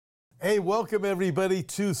Hey, welcome everybody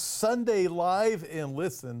to Sunday Live. And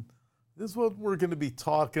listen, this is what we're going to be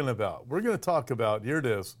talking about. We're going to talk about, here it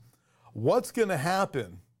is, what's going to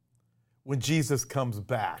happen when Jesus comes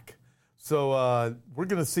back. So we're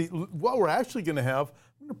going to see what we're actually going to have.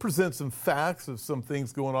 I'm going to present some facts of some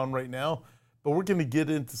things going on right now, but we're going to get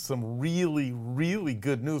into some really, really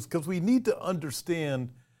good news because we need to understand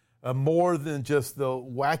more than just the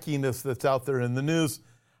wackiness that's out there in the news.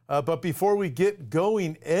 But before we get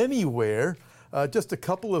going anywhere, just a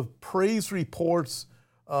couple of praise reports.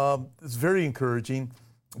 It's very encouraging.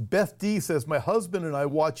 Beth D says, my husband and I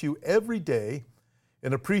watch you every day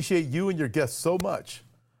and appreciate you and your guests so much.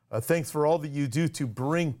 Thanks for all that you do to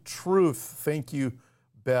bring truth. Thank you,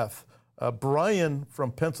 Beth. Brian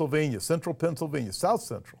from Pennsylvania, Central Pennsylvania, South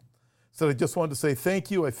Central, said, I just wanted to say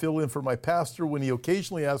thank you. I fill in for my pastor when he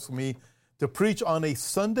occasionally asks me to preach on a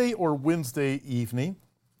Sunday or Wednesday evening.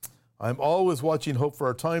 I'm always watching Hope for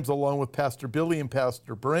Our Times along with Pastor Billy and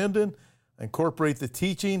Pastor Brandon. I incorporate the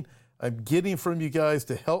teaching I'm getting from you guys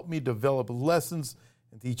to help me develop lessons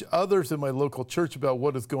and teach others in my local church about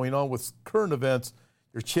what is going on with current events.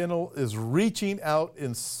 Your channel is reaching out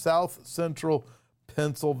in South Central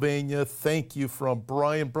Pennsylvania. Thank you from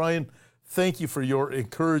Brian. Brian, thank you for your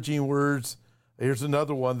encouraging words. Here's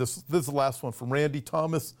another one. This is the last one from Randy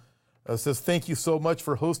Thomas. Says, thank you so much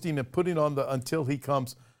for hosting and putting on the Until He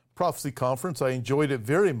Comes Prophecy Conference. I enjoyed it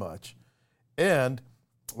very much. And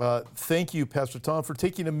thank you, Pastor Tom, for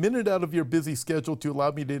taking a minute out of your busy schedule to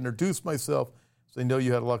allow me to introduce myself. So I know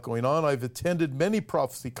you had a lot going on. I've attended many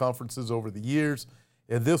prophecy conferences over the years,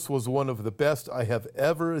 and this was one of the best I have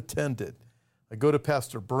ever attended. I go to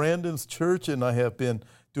Pastor Brandon's church, and I have been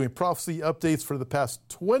doing prophecy updates for the past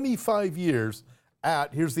 25 years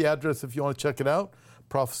at, here's the address if you want to check it out,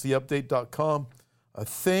 prophecyupdate.com.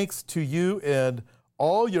 Thanks to you and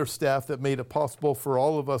all your staff that made it possible for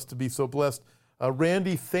all of us to be so blessed.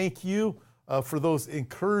 Randy, thank you for those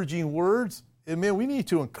encouraging words. And man, we need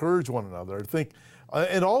to encourage one another. I think,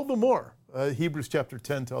 and all the more, Hebrews chapter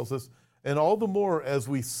 10 tells us, and all the more as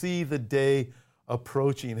we see the day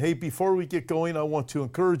approaching. Hey, before we get going, I want to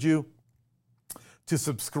encourage you to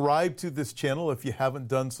subscribe to this channel if you haven't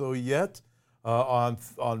done so yet. On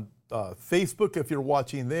Facebook, if you're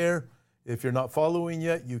watching there. If you're not following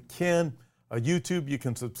yet, you can. YouTube, you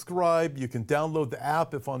can subscribe. You can download the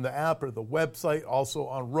app if on the app or the website, also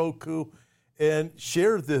on Roku, and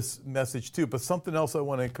share this message too. But something else I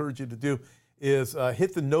want to encourage you to do is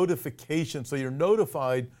hit the notification so you're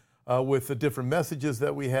notified with the different messages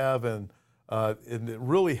that we have, and it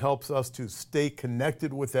really helps us to stay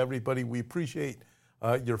connected with everybody. We appreciate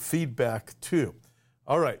your feedback too.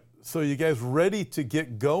 All right, so you guys ready to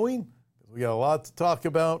get going? We got a lot to talk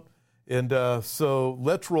about. And so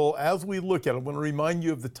let's roll. As we look at it, I want to remind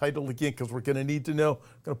you of the title again because we're going to need to know.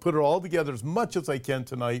 I'm going to put it all together as much as I can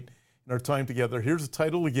tonight in our time together. Here's the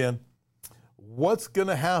title again. What's going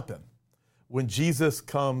to happen when Jesus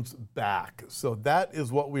comes back? So that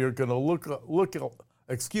is what we are going to look at.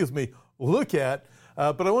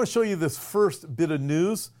 But I want to show you this first bit of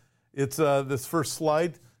news. It's this first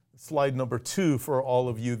slide number 2 for all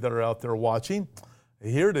of you that are out there watching.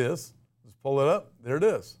 Here it is. Just pull it up. There it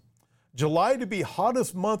is. July to be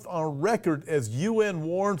hottest month on record as UN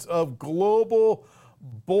warns of global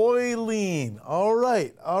boiling. All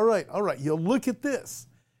right. You look at this,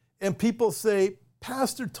 and people say,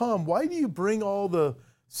 Pastor Tom, why do you bring all the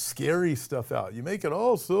scary stuff out? You make it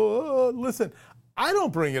all so, listen, I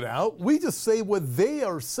don't bring it out. We just say what they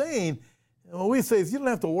are saying. And what we say is, you don't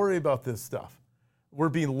have to worry about this stuff. We're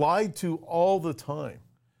being lied to all the time.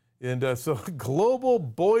 And so global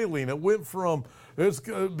boiling, it went from, it's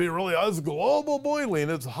going to be really, it's global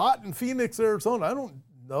boiling. It's hot in Phoenix, Arizona. I don't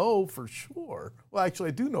know for sure. Well, actually,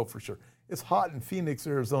 I do know for sure. It's hot in Phoenix,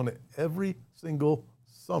 Arizona every single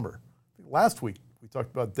summer. Last week, we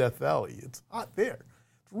talked about Death Valley. It's hot there.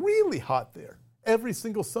 It's really hot there every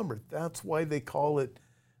single summer. That's why they call it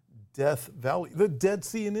Death Valley. The Dead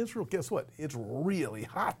Sea in Israel, guess what? It's really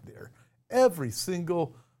hot there every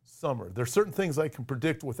single summer. There's certain things I can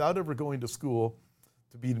predict without ever going to school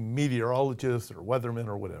to be a meteorologist or weatherman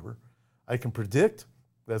or whatever. I can predict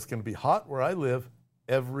that it's going to be hot where I live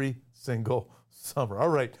every single summer. All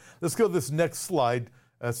right, let's go to this next slide,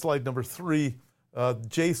 slide number 3.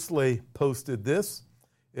 Jay Slay posted this,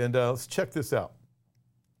 and let's check this out.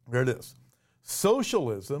 There it is.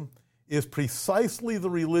 Socialism is precisely the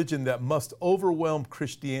religion that must overwhelm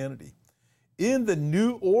Christianity. In the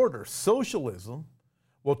new order, socialism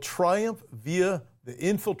will triumph via the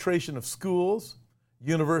infiltration of schools,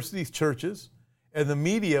 universities, churches, and the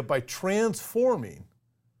media by transforming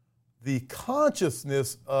the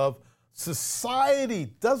consciousness of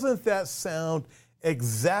society. Doesn't that sound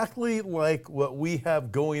exactly like what we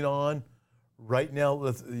have going on right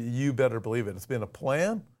now? You better believe it. It's been a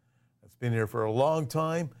plan. It's been here for a long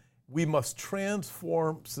time. We must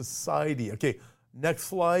transform society. Okay, next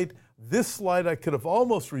slide. This slide I could have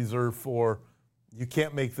almost reserved for, you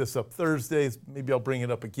can't make this up Thursdays. Maybe I'll bring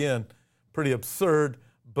it up again. Pretty absurd,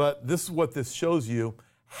 but this is what this shows you,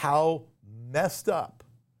 how messed up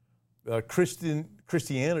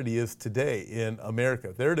Christianity is today in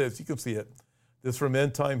America. There it is. You can see it. This is from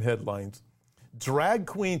End Time Headlines. Drag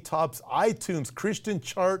queen tops iTunes Christian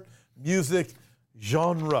chart music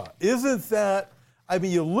genre. Isn't that, I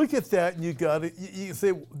mean, you look at that and you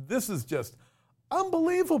say, this is just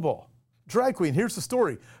unbelievable. Drag queen, here's the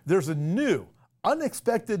story. There's a new,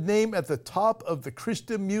 unexpected name at the top of the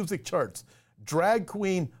Christian music charts. Drag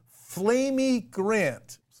queen Flamey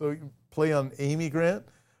Grant. So you play on Amy Grant.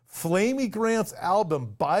 Flamey Grant's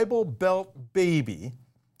album, Bible Belt Baby,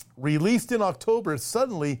 released in October, is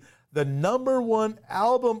suddenly the #1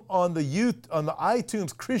 album on the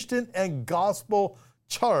iTunes Christian and Gospel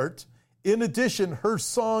chart. In addition, her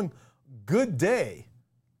song Good Day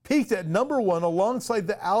peaked at #1 alongside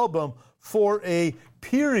the album for a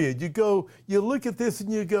period. You look at this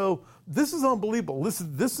and you go, this is unbelievable. This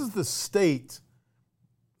is the state.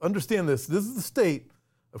 Understand this. This is the state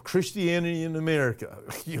of Christianity in America.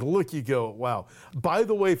 You look, you go, wow. By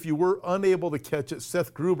the way, if you were unable to catch it,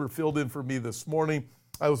 Seth Gruber filled in for me this morning.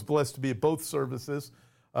 I was blessed to be at both services.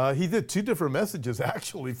 He did 2 different messages,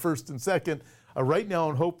 actually, first and second. Right now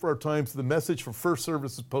on Hope for Our Times, the message for first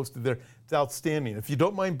service is posted there. It's outstanding. If you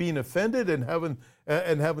don't mind being offended and having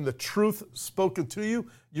the truth spoken to you,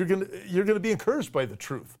 you're gonna be encouraged by the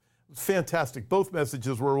truth. It's fantastic. Both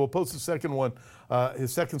messages were. We'll post the second one,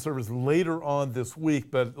 his second service later on this week.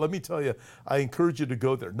 But let me tell you, I encourage you to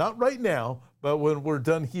go there. Not right now, but when we're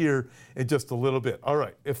done here in just a little bit. All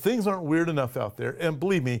right. If things aren't weird enough out there, and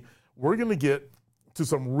believe me, we're going to get to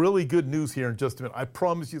some really good news here in just a minute. I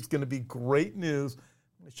promise you it's going to be great news.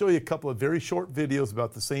 I'm going to show you a couple of very short videos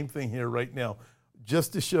about the same thing here right now,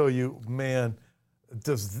 just to show you, man,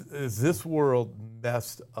 is this world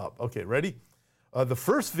messed up? Okay, ready? The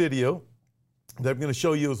first video that I'm going to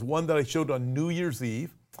show you is one that I showed on New Year's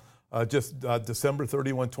Eve, December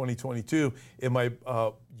 31, 2022, in my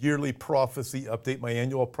yearly prophecy update, my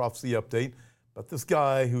annual prophecy update. But this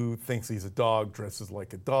guy who thinks he's a dog, dresses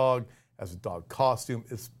like a dog, has a dog costume.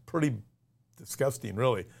 It's pretty disgusting,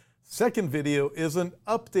 really. Second video is an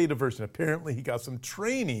updated version. Apparently, he got some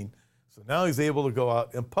training, so now he's able to go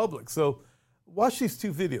out in public. So watch these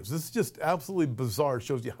 2 videos. This is just absolutely bizarre. It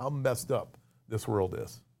shows you how messed up this world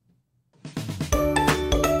is.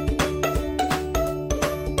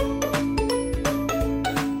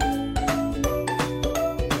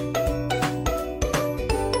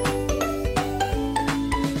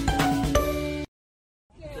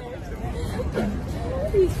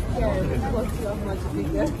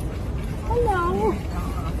 Hello.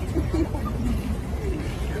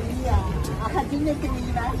 いや、初めて見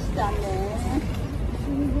ましたね。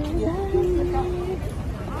いや、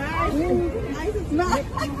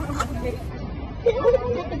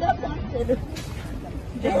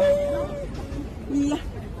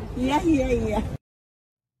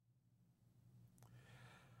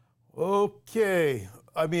Okay.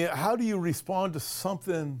 I mean, how do you respond to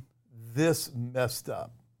something this messed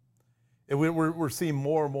up? And we're seeing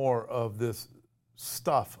more and more of this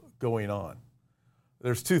stuff going on.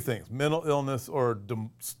 There's 2 things, mental illness or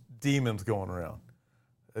demons going around.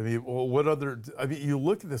 I mean, you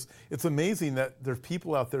look at this, it's amazing that there's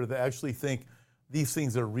people out there that actually think these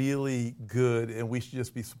things are really good and we should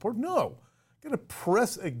just be supportive. No, I'm going to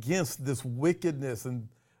press against this wickedness. And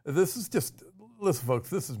this is just, listen, folks,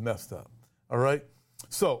 this is messed up. All right?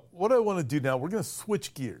 So what I want to do now, we're going to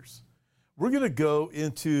switch gears. We're going to go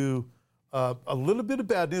into a little bit of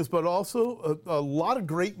bad news, but also a lot of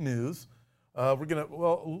great news. We're going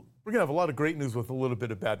to have a lot of great news with a little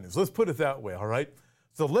bit of bad news. Let's put it that way, all right?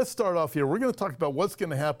 So let's start off here. We're going to talk about what's going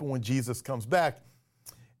to happen when Jesus comes back.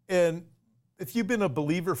 And if you've been a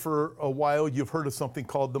believer for a while, you've heard of something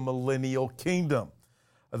called the millennial kingdom.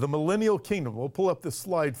 The millennial kingdom, we'll pull up this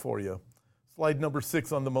slide for you. Slide number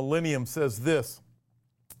 6 on the millennium says this.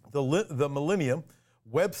 The millennium,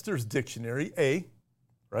 Webster's dictionary,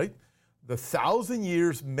 right? The 1,000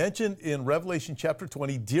 years mentioned in Revelation chapter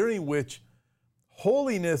 20, during which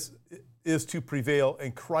holiness is to prevail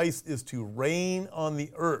and Christ is to reign on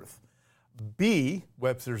the earth. B,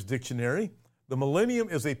 Webster's dictionary, the millennium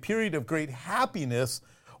is a period of great happiness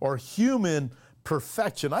or human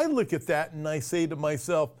perfection. I look at that and I say to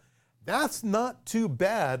myself, That's not too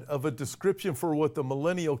bad of a description for what the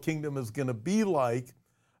millennial kingdom is going to be like,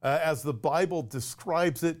 as the Bible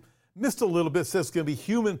describes it. Missed a little bit, says it's going to be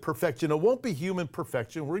human perfection. It won't be human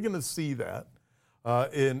perfection. We're going to see that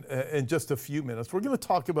in just a few minutes. We're going to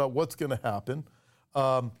talk about what's going to happen.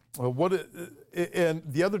 And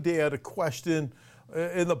the other day I had a question.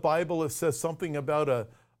 In the Bible, it says something about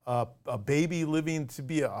a baby living to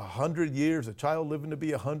be 100 years, a child living to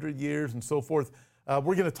be 100 years, and so forth.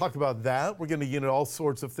 We're going to talk about that. We're going to get into all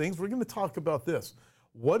sorts of things. We're going to talk about this.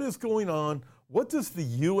 What is going on? What does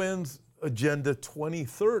the UN's Agenda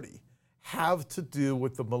 2030 have to do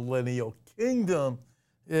with the millennial kingdom?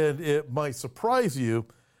 And it might surprise you.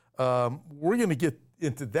 We're going to get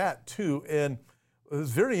into that too. And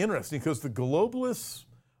it's very interesting because the globalists,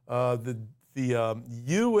 the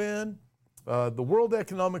UN, the World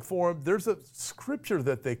Economic Forum, there's a scripture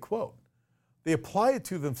that they quote. They apply it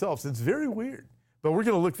to themselves. It's very weird. But we're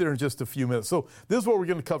going to look there in just a few minutes. So this is what we're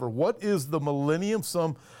going to cover. What is the millennium?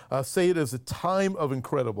 Some say it is a time of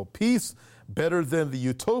incredible peace, better than the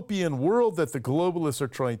utopian world that the globalists are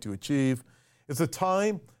trying to achieve. It's a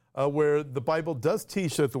time where the Bible does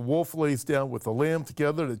teach that the wolf lays down with the lamb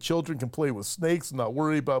together, that children can play with snakes and not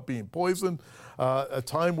worry about being poisoned. A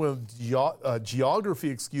time when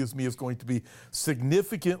geography, is going to be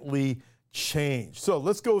significantly changed. So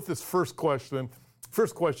let's go with this first question.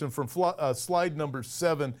 First question from slide number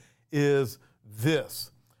 7 is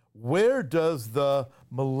this: where does the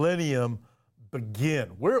millennium begin?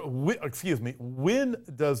 When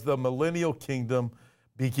does the millennial kingdom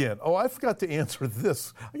begin? Oh, I forgot to answer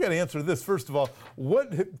this. I got to answer this first of all.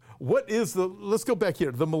 What is let's go back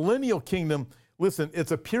here. The millennial kingdom, listen,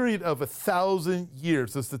 it's a period of 1,000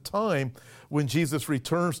 years. It's the time when Jesus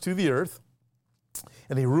returns to the earth,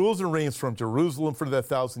 and he rules and reigns from Jerusalem for that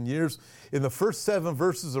 1,000 years. In the first 7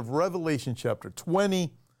 verses of Revelation chapter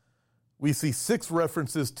 20, we see 6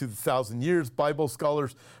 references to the 1,000 years. Bible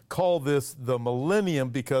scholars call this the millennium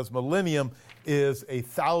because millennium is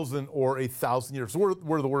 1,000 or 1,000 years,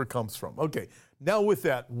 where the word comes from. Okay, now with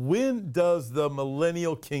that, when does the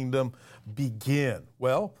millennial kingdom begin?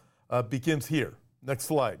 Well, begins here. Next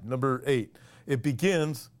slide, number 8. It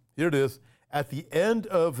begins, here it is, at the end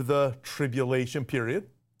of the tribulation period.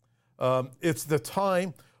 It's the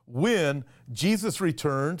time when Jesus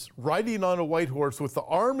returns, riding on a white horse with the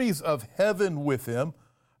armies of heaven with him.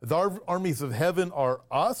 The armies of heaven are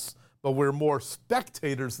us, but we're more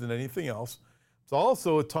spectators than anything else. It's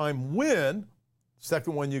also a time when,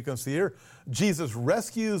 second one you can see here, Jesus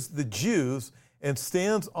rescues the Jews and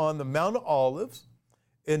stands on the Mount of Olives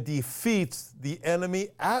and defeats the enemy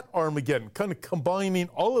at Armageddon, kind of combining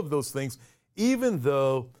all of those things, even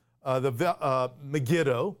though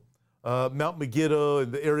Megiddo, Mount Megiddo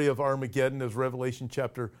in the area of Armageddon, as Revelation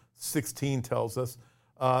chapter 16 tells us,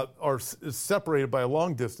 is separated by a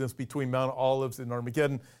long distance between Mount Olives and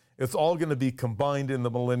Armageddon. It's all going to be combined in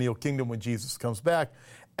the millennial kingdom when Jesus comes back.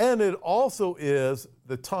 And it also is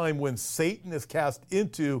the time when Satan is cast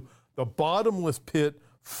into the bottomless pit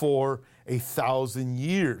for 1,000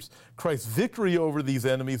 years. Christ's victory over these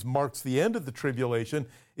enemies marks the end of the tribulation.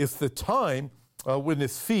 It's the time when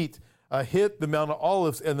his feet hit the Mount of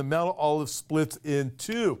Olives, and the Mount of Olives splits in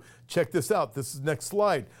 2. Check this out. This is next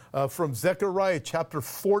slide. From Zechariah chapter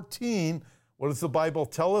 14, what does the Bible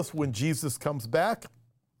tell us when Jesus comes back?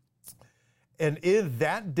 And in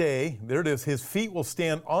that day, there it is, his feet will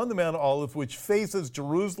stand on the Mount of Olives, which faces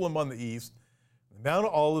Jerusalem on the east. The Mount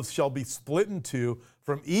of Olives shall be split in 2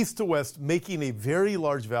 from east to west, making a very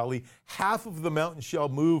large valley. Half of the mountain shall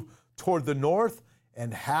move toward the north,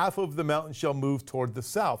 and half of the mountain shall move toward the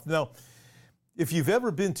south. Now, if you've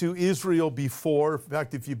ever been to Israel before, in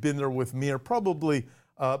fact, if you've been there with me, or probably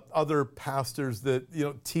other pastors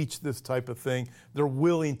that teach this type of thing, they're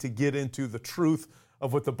willing to get into the truth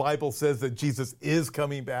of what the Bible says, that Jesus is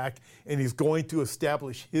coming back and he's going to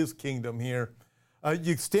establish his kingdom here.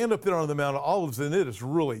 You stand up there on the Mount of Olives, and it is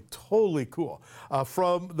really totally cool.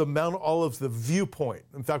 From the Mount of Olives, the viewpoint.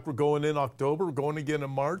 In fact, we're going in October. We're going again in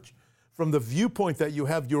March. From the viewpoint that you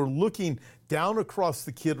have, you're looking down across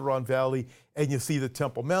the Kidron Valley, and you see the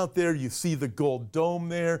Temple Mount there. You see the gold dome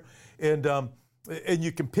there. And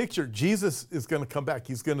you can picture Jesus is going to come back.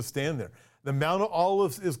 He's going to stand there. The Mount of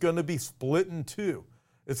Olives is going to be split in 2.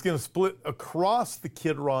 It's going to split across the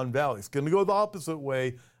Kidron Valley. It's going to go the opposite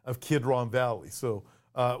way of Kidron Valley. So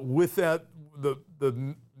with that,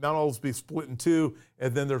 the Mount Olives be split in 2,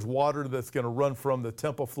 and then there's water that's going to run from the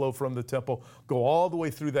temple, flow from the temple, go all the way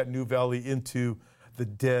through that new valley into the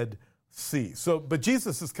Dead Sea. So, but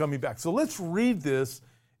Jesus is coming back. So let's read this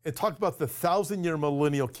and talk about the 1,000-year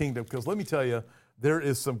millennial kingdom, because let me tell you, there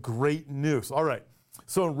is some great news. All right.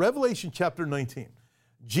 So in Revelation chapter 19,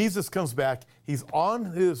 Jesus comes back. He's on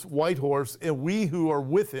his white horse, and we who are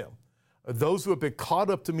with him, those who have been caught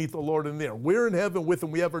up to meet the Lord in there, we're in heaven with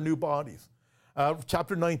him. We have our new bodies.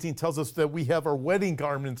 Chapter 19 tells us that we have our wedding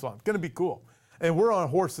garments on. It's going to be cool. And we're on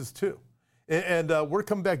horses too. And we're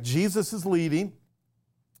coming back. Jesus is leading.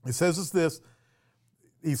 It says us this.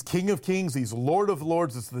 He's King of Kings. He's Lord of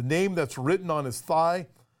Lords. It's the name that's written on his thigh.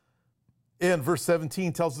 And verse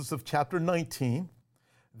 17 tells us of chapter 19.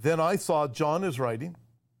 Then I saw, John is writing,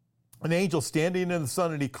 an angel standing in the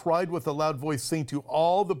sun, and he cried with a loud voice, saying to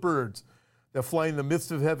all the birds that fly in the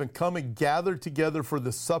midst of heaven, come and gather together for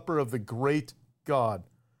the supper of the great God,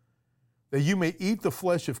 that you may eat the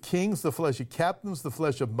flesh of kings, the flesh of captains, the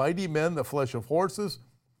flesh of mighty men, the flesh of horses,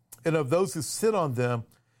 and of those who sit on them,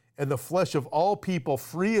 and the flesh of all people,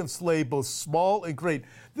 free and slave, both small and great.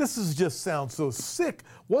 This just sounds so sick.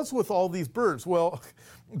 What's with all these birds? Well,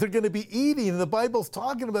 they're going to be eating, the Bible's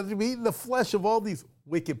talking about, they're going to be eating the flesh of all these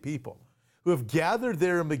wicked people who have gathered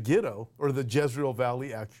there in Megiddo, or the Jezreel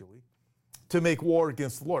Valley actually, to make war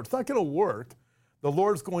against the Lord. It's not going to work. The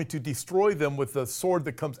Lord's going to destroy them with the sword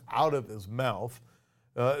that comes out of his mouth.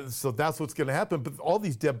 So that's what's going to happen. But all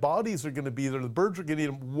these dead bodies are going to be there. The birds are going to eat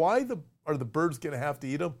them. Why are the birds going to have to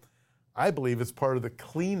eat them? I believe it's part of the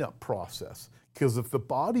cleanup process. Because if the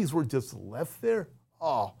bodies were just left there,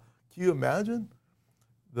 can you imagine?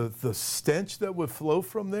 The stench that would flow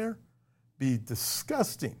from there? Be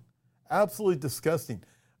disgusting. Absolutely disgusting.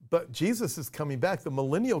 But Jesus is coming back. The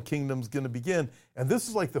millennial kingdom is going to begin. And this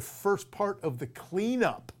is like the first part of the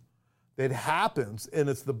cleanup that happens. And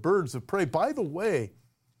it's the birds of prey. By the way,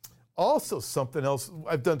 also something else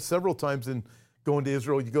I've done several times in going to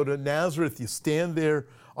Israel. You go to Nazareth. You stand there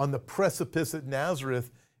on the precipice at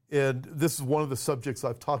Nazareth. And this is one of the subjects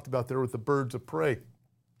I've talked about there with the birds of prey.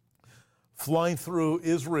 Flying through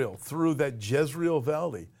Israel, through that Jezreel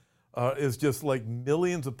Valley. Is just like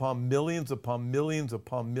millions upon millions upon millions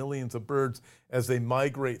upon millions of birds as they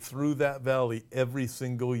migrate through that valley every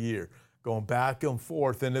single year, going back and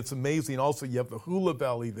forth. And it's amazing. Also, you have the Hula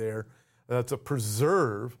Valley there. That's a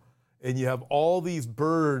preserve. And you have all these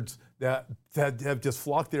birds that have just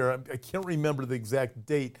flocked there. I can't remember the exact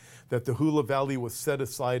date that the Hula Valley was set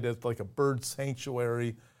aside as like a bird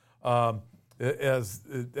sanctuary as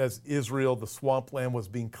Israel, the swampland was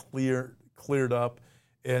being cleared up.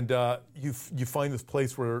 And you find this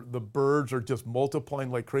place where the birds are just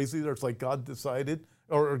multiplying like crazy there. It's like God decided,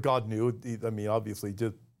 or God knew. I mean, obviously, he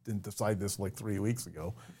just didn't decide this like 3 weeks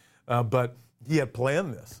ago. But he had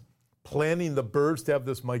planned this, planning the birds to have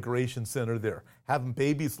this migration center there, having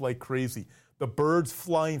babies like crazy. The birds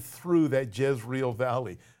flying through that Jezreel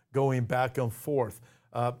Valley, going back and forth.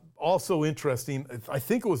 Also interesting, I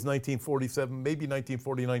think it was 1947, maybe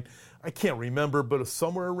 1949. I can't remember, but it's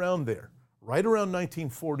somewhere around there. Right around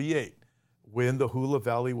 1948, when the Hula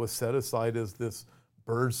Valley was set aside as this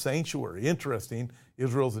bird sanctuary. Interesting,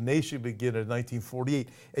 Israel's a nation began in 1948,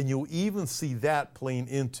 and you'll even see that playing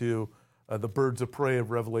into the birds of prey of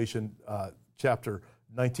Revelation chapter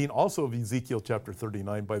 19, also of Ezekiel chapter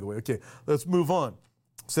 39, by the way. Okay, let's move on.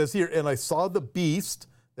 It says here, and I saw the beast,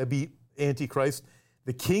 that be Antichrist,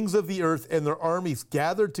 the kings of the earth and their armies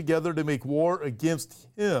gathered together to make war against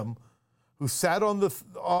him who sat on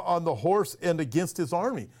the horse and against his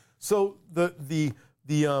army. So the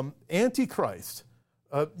Antichrist,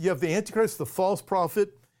 you have the Antichrist, the false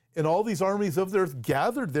prophet, and all these armies of theirs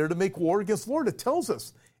gathered there to make war against the Lord. It tells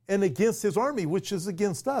us, and against his army, which is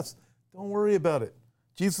against us. Don't worry about it.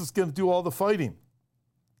 Jesus is going to do all the fighting.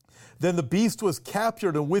 Then the beast was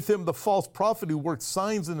captured, and with him the false prophet who worked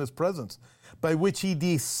signs in his presence, by which he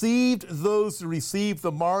deceived those who received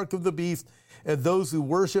the mark of the beast and those who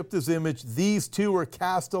worshipped his image. These two were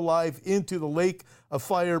cast alive into the lake of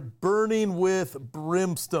fire, burning with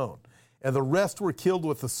brimstone. And the rest were killed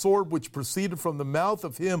with the sword which proceeded from the mouth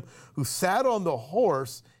of him who sat on the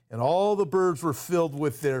horse, and all the birds were filled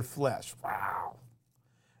with their flesh. Wow.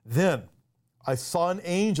 Then I saw an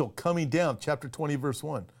angel coming down, chapter 20, verse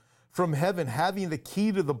 1, from heaven, having the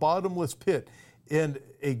key to the bottomless pit and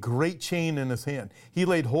a great chain in his hand. He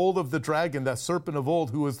laid hold of the dragon, that serpent of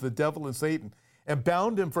old, who was the devil and Satan, and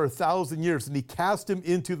bound him for 1,000 years. And he cast him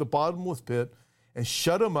into the bottomless pit and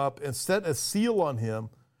shut him up and set a seal on him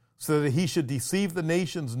so that he should deceive the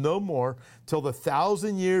nations no more till the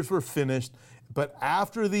 1,000 years were finished. But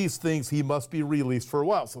after these things, he must be released for a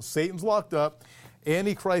while. So Satan's locked up.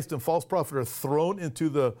 Antichrist and false prophet are thrown into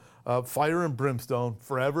the fire and brimstone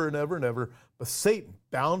forever and ever and ever. But Satan,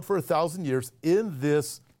 bound for 1,000 years in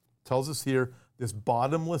this, tells us here, this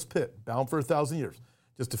bottomless pit, bound for 1,000 years.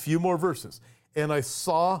 Just a few more verses. And I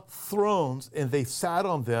saw thrones, and they sat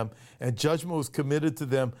on them, and judgment was committed to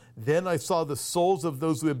them. Then I saw the souls of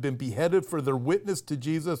those who had been beheaded for their witness to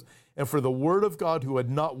Jesus and for the word of God, who had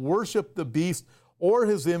not worshipped the beast or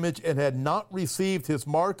his image, and had not received his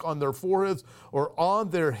mark on their foreheads or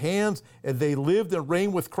on their hands, and they lived and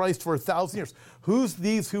reigned with Christ for 1,000 years. Who's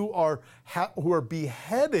these who are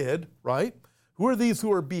beheaded, right? Who are these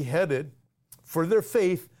who are beheaded for their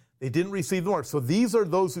faith? They didn't receive the mark. So these are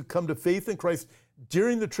those who come to faith in Christ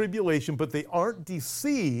during the tribulation, but they aren't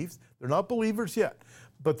deceived. They're not believers yet,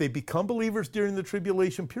 but they become believers during the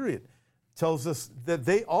tribulation period. Tells us that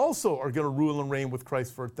they also are going to rule and reign with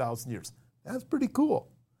Christ for 1,000 years. That's pretty cool.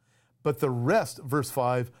 But the rest, verse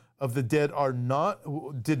 5, of the dead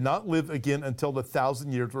did not live again until the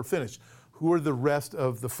 1,000 years were finished. Who are the rest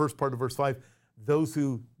of the first part of verse 5? Those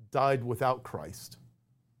who died without Christ.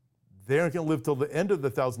 They aren't going to live till the end of the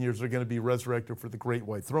 1,000 years. They're going to be resurrected for the great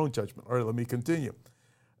white throne judgment. All right, let me continue.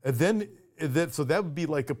 And so that would be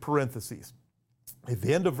like a parenthesis. At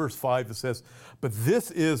the end of verse 5, it says, but this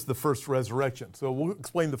is the first resurrection. So we'll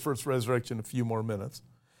explain the first resurrection in a few more minutes.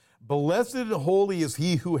 Blessed and holy is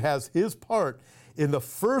he who has his part in the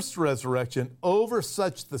first resurrection. Over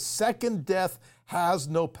such the second death has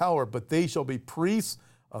no power, but they shall be priests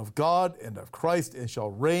of God and of Christ, and shall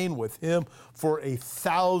reign with him for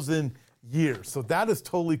 1,000 years. So that is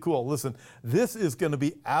totally cool. Listen, this is going to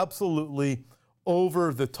be absolutely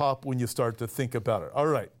over the top when you start to think about it. All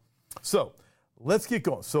right, so let's get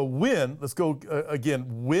going. So let's go again,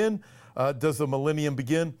 when does the millennium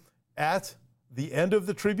begin? At the end of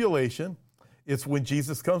the tribulation. It's when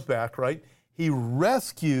Jesus comes back, right? He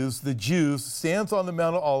rescues the Jews, stands on the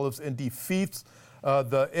Mount of Olives, and defeats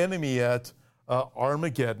the enemy at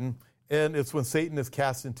Armageddon, and it's when Satan is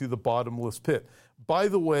cast into the bottomless pit. By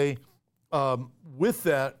the way, with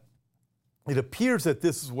that, it appears that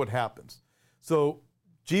this is what happens. So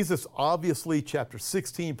Jesus, obviously, chapter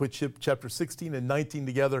 16, put chapter 16 and 19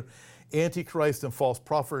 together. Antichrist and false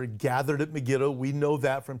prophet are gathered at Megiddo. We know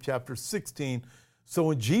that from chapter 16. So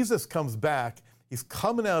when Jesus comes back, he's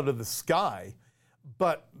coming out of the sky,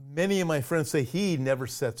 but many of my friends say he never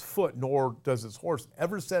sets foot, nor does his horse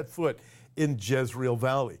ever set foot in Jezreel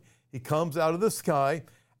Valley. He comes out of the sky.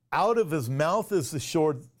 Out of his mouth is the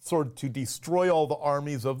sword to destroy all the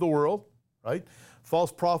armies of the world, right?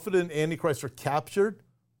 False prophet and Antichrist are captured,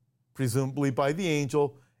 presumably by the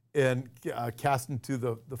angel, and cast into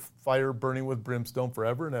the fire burning with brimstone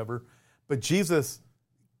forever and ever. But Jesus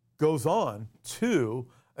goes on to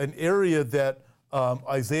an area that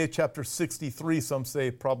Isaiah chapter 63, some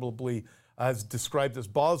say probably as described as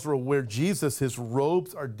Basra, where Jesus, his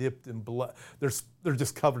robes are dipped in blood. They're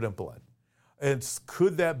just covered in blood. And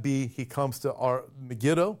could that be he comes to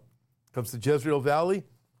Megiddo, comes to Jezreel Valley,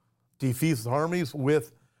 defeats the armies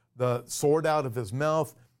with the sword out of his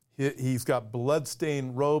mouth. He's got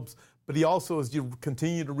blood-stained robes, but he also, as you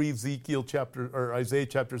continue to read Isaiah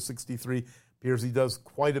chapter 63, appears he does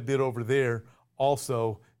quite a bit over there,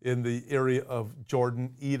 also in the area of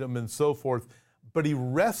Jordan, Edom, and so forth. But he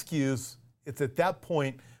rescues, it's at that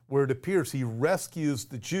point where it appears he rescues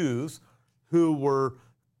the Jews who were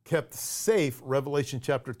kept safe, Revelation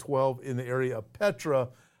chapter 12, in the area of Petra.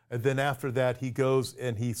 And then after that, he goes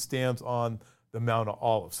and he stands on the Mount of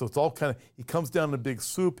Olives. So it's all kind of, he comes down in a big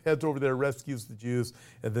swoop, heads over there, rescues the Jews,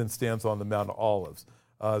 and then stands on the Mount of Olives.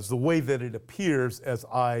 It's the way that it appears as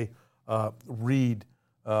I read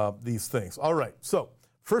these things. All right, so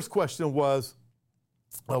first question was,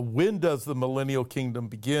 when does the millennial kingdom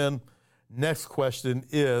begin? Next question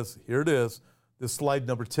is, here it is, this slide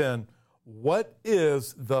number 10, what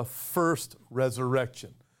is the first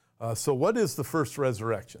resurrection? So what is the first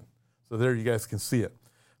resurrection? So there you guys can see it.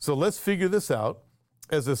 So let's figure this out,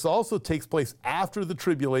 as this also takes place after the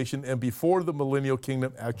tribulation and before the millennial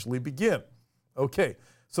kingdom actually begin. Okay,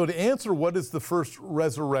 so to answer what is the first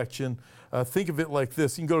resurrection, think of it like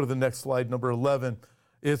this. You can go to the next slide, number 11.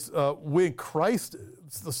 It's when Christ,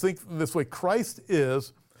 let's think this way, Christ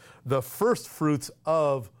is the first fruits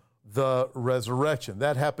of the resurrection.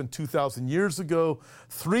 That happened 2,000 years ago.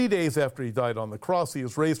 3 days after he died on the cross, he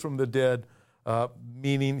was raised from the dead,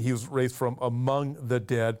 meaning he was raised from among the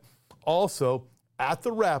dead. Also, at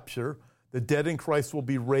the rapture, the dead in Christ will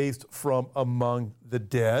be raised from among the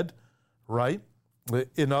dead, right?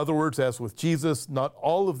 In other words, as with Jesus, not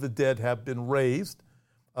all of the dead have been raised.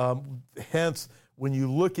 Hence, when you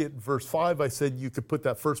look at verse 5, I said you could put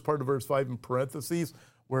that first part of verse 5 in parentheses,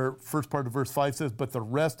 where first part of verse 5 says, but the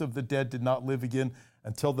rest of the dead did not live again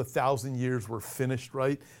until the 1,000 years were finished,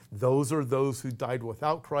 right? Those are those who died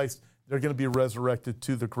without Christ. They're going to be resurrected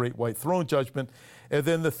to the great white throne judgment. And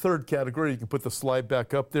then the third category, you can put the slide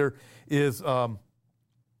back up there, is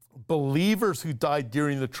believers who died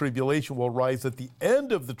during the tribulation will rise at the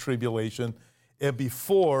end of the tribulation and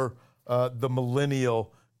before the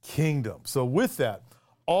millennial kingdom. So with that,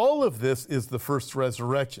 all of this is the first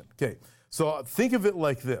resurrection. Okay, so think of it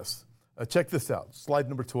like this. Check this out, slide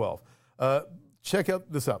number 12. Check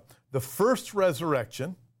out this out. The first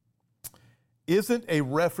resurrection isn't a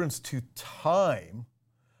reference to time,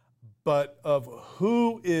 but of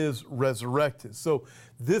who is resurrected. So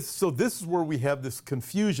this is where we have this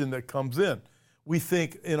confusion that comes in. We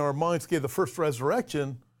think in our minds, okay, the first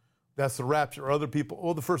resurrection, that's the rapture. Or other people,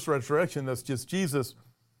 oh, the first resurrection, that's just Jesus.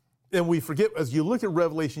 And we forget, as you look at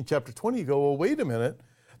Revelation chapter 20, you go, well, wait a minute.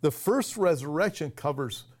 The first resurrection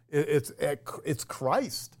covers, it's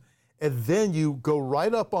Christ. And then you go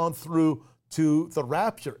right up on through to the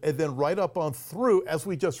rapture. And then right up on through, as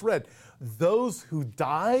we just read, those who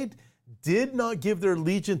died, did not give their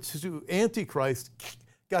allegiance to Antichrist,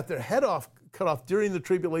 got their head cut off during the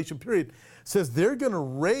tribulation period, says they're going to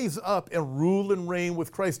raise up and rule and reign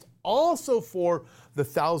with Christ also for the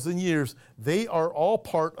 1,000 years. They are all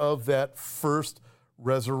part of that first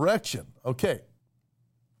resurrection. Okay.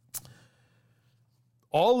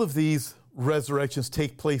 All of these resurrections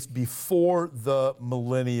take place before the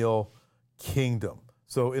millennial kingdom.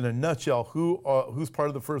 So in a nutshell, who's part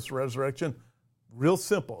of the first resurrection? Real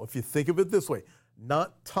simple. If you think of it this way,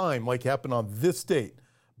 not time like happened on this date,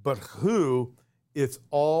 but who, it's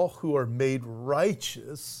all who are made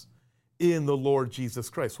righteous in the Lord Jesus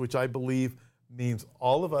Christ, which I believe means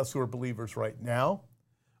all of us who are believers right now.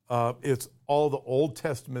 It's all the Old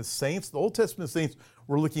Testament saints. The Old Testament saints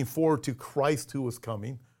were looking forward to Christ who was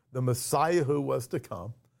coming, the Messiah who was to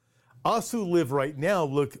come. Us who live right now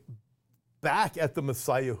look back at the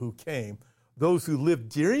Messiah who came. Those who lived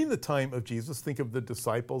during the time of Jesus, think of the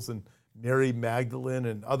disciples and Mary Magdalene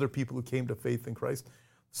and other people who came to faith in Christ.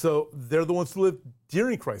 So they're the ones who lived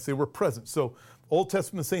during Christ. They were present. So Old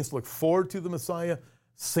Testament saints look forward to the Messiah.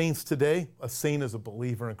 Saints today, a saint is a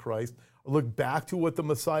believer in Christ. Look back to what the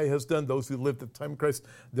Messiah has done. Those who lived at the time of Christ,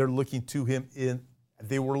 they were looking to him in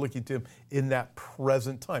that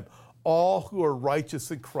present time. All who are righteous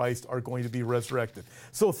in Christ are going to be resurrected.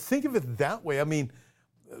 So think of it that way. I mean,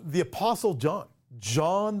 the Apostle John,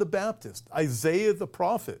 John the Baptist, Isaiah the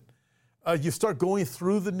prophet. You start going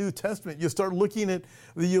through the New Testament. You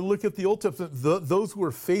look at the Old Testament, those who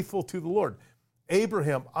are faithful to the Lord.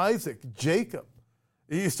 Abraham, Isaac, Jacob.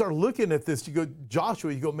 You start looking at this, you go,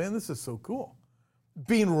 Joshua, you go, man, this is so cool.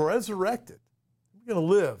 Being resurrected. You're going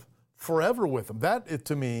to live forever with him. That,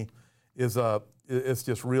 to me, is it's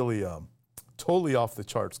just really totally off the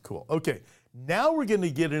charts cool. Okay, now we're going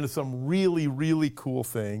to get into some really, really cool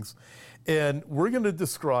things. And we're going to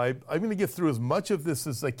describe, I'm going to get through as much of this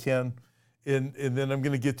as I can, and then I'm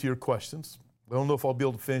going to get to your questions. I don't know if I'll be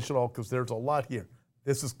able to finish it all because there's a lot here.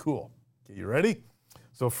 This is cool. Okay, you ready?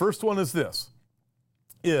 So first one is this.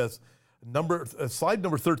 Slide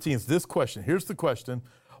number 13 is this question. Here's the question.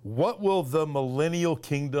 What will the millennial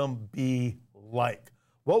kingdom be like?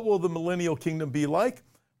 What will the millennial kingdom be like?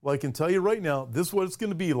 Well, I can tell you right now, this is what it's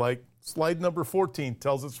going to be like. Slide number 14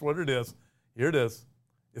 tells us what it is. Here it is.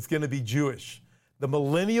 It's going to be Jewish. The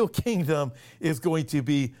millennial kingdom is going to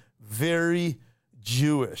be very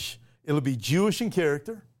Jewish. It'll be Jewish in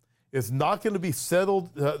character. It's not going to be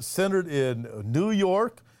centered in New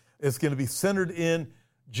York. It's going to be centered in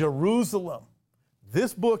Jerusalem.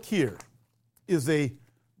 This book here is a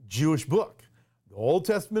Jewish book. The Old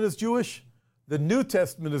Testament is Jewish. The New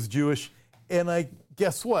Testament is Jewish. And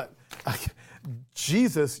guess what?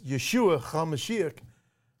 Jesus, Yeshua HaMashiach,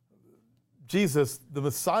 Jesus, the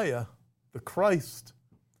Messiah, the Christ,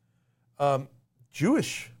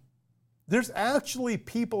 Jewish. There's actually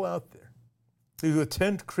people out there who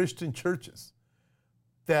attend Christian churches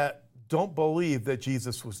that don't believe that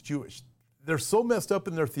Jesus was Jewish. They're so messed up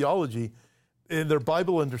in their theology, in their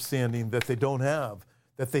Bible understanding that they don't have,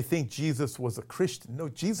 that they think Jesus was a Christian. No,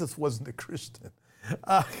 Jesus wasn't a Christian.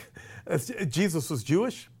 Jesus was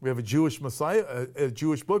Jewish. We have a Jewish Messiah, a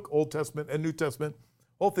Jewish book, Old Testament and New Testament.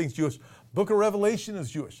 Whole thing's Jewish. Book of Revelation is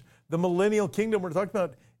Jewish. The millennial kingdom we're talking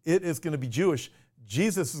about, it is going to be Jewish.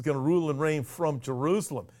 Jesus is going to rule and reign from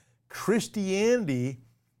Jerusalem. Christianity,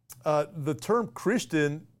 the term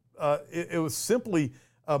Christian, it was simply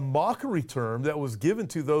a mockery term that was given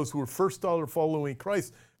to those who were first started following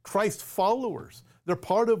Christ. Christ followers. They're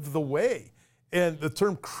part of the way. And the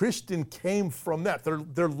term Christian came from that.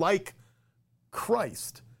 They're like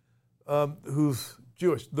Christ, who's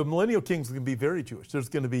Jewish. The millennial king's going to be very Jewish. There's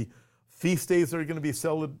going to be feast days that are going to be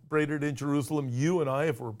celebrated in Jerusalem. You and I,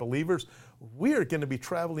 if we're believers, we are going to be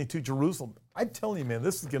traveling to Jerusalem. I'm telling you, man,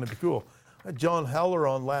 this is going to be cool. I had John Haller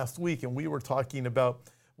on last week, and we were talking about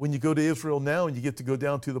when you go to Israel now and you get to go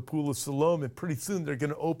down to the Pool of Siloam, and pretty soon they're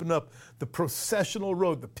going to open up the processional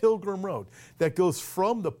road, the pilgrim road, that goes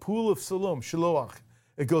from the Pool of Siloam, Shiloach.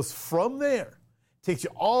 It goes from there, takes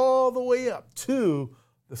you all the way up to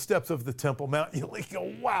the steps of the Temple Mount. You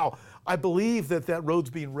go, wow. I believe that road's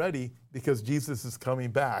being ready because Jesus is coming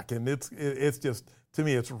back. And it's just, to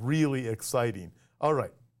me, it's really exciting. All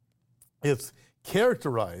right. It's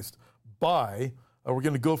characterized by, we're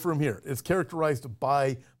going to go from here. It's characterized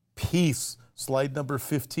by peace. Slide number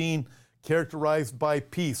 15, characterized by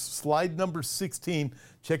peace. Slide number 16,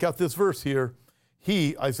 check out this verse here.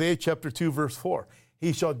 He, Isaiah chapter 2, verse 4,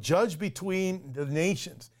 he shall judge between the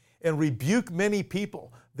nations and rebuke many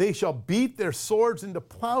people. They shall beat their swords into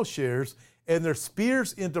plowshares and their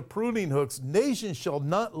spears into pruning hooks. Nation shall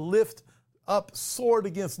not lift up sword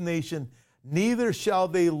against nation, neither shall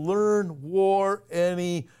they learn war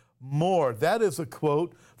any more. That is a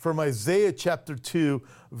quote from Isaiah chapter 2,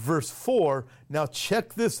 verse 4. Now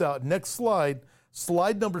check this out. Next slide,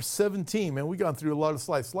 slide number 17. Man, we've gone through a lot of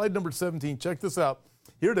slides. Slide number 17, check this out.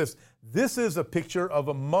 Here it is. This is a picture of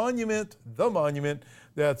a monument, the monument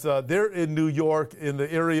that's there in New York in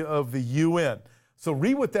the area of the UN. So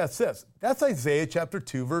read what that says. That's Isaiah chapter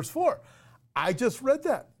 2, verse 4. I just read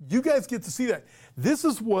that. You guys get to see that. This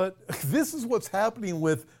is what's happening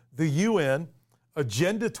with the UN,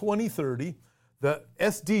 Agenda 2030, the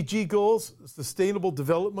SDG goals, Sustainable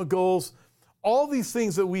Development Goals, all these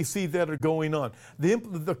things that we see that are going on.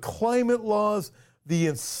 The climate laws, the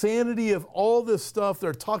insanity of all this stuff.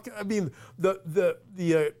 They're talking, I mean,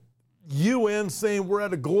 the UN saying we're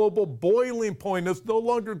at a global boiling point. It's no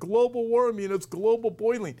longer global warming, it's global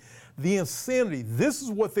boiling. The insanity, this is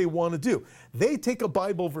what they want to do. They take a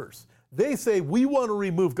Bible verse. They say, we want to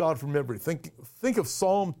remove God from everything. Think of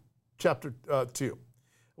Psalm chapter 2.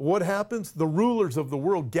 What happens? The rulers of the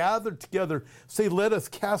world gather together, say, let us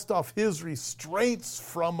cast off his restraints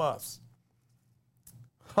from us.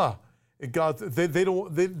 God, they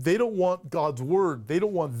don't want God's word. They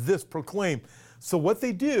don't want this proclaimed. So what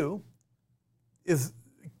they do is,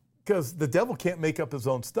 because the devil can't make up his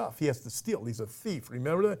own stuff. He has to steal. He's a thief.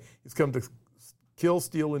 Remember that? He's come to kill,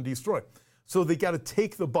 steal, and destroy. So they got to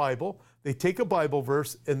take the Bible. They take a Bible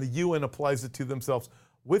verse, and the UN applies it to themselves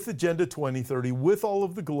with Agenda 2030, with all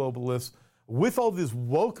of the globalists, with all this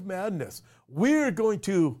woke madness. We're going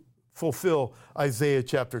to fulfill Isaiah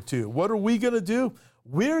chapter 2. What are we going to do?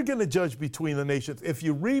 We're going to judge between the nations. If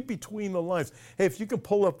you read between the lines, hey, if you can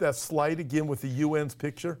pull up that slide again with the UN's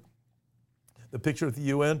picture, the picture of the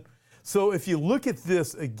UN. So if you look at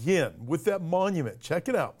this again with that monument, check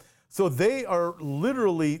it out. So they are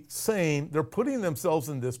literally saying, they're putting themselves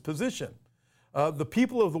in this position. The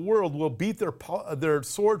people of the world will beat their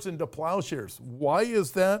swords into plowshares. Why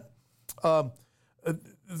is that?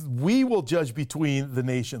 We will judge between the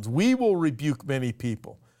nations. We will rebuke many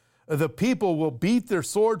people. The people will beat their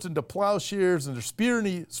swords into plowshares and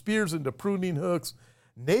their spears into pruning hooks.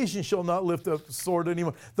 Nation shall not lift up the sword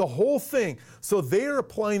anymore. The whole thing. So they are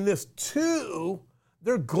applying this to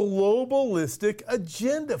their globalistic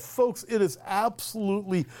agenda. Folks, it is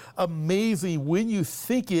absolutely amazing when you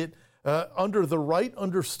think it under the right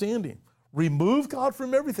understanding. Remove God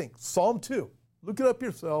from everything. Psalm 2. Look it up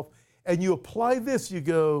yourself. And you apply this, you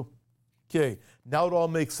go, okay, now it all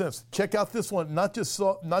makes sense. Check out this one, not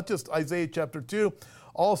just Isaiah chapter 2,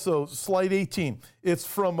 also slide 18. It's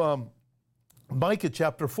from Micah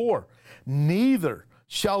chapter 4. Neither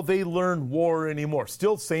shall they learn war anymore.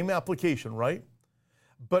 Still same application, right?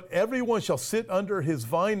 But everyone shall sit under his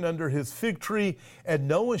vine, under his fig tree, and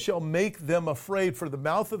no one shall make them afraid. For the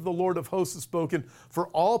mouth of the Lord of hosts has spoken. For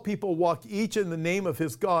all people walk each in the name of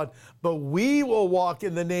his God, but we will walk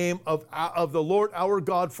in the name of the Lord our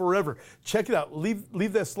God forever. Check it out.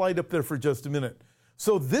 Leave that slide up there for just a minute.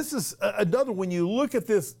 So this is another, when you look at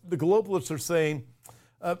this, the globalists are saying,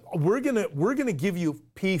 we're gonna give you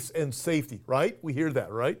peace and safety, right? We hear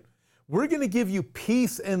that, right? We're gonna give you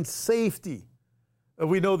peace and safety.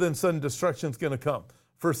 We know then sudden destruction is going to come.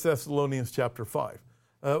 1 Thessalonians chapter 5.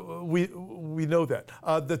 We know that.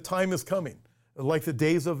 The time is coming, like the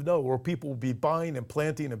days of Noah, where people will be buying and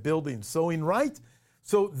planting and building and sowing, right?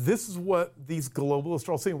 So this is what these globalists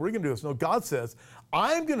are all saying. We're going to do this. No, God says,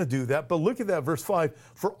 I'm going to do that. But look at that, verse 5.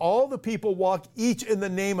 For all the people walk each in the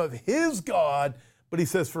name of his God. But he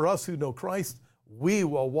says, for us who know Christ, we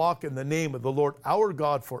will walk in the name of the Lord our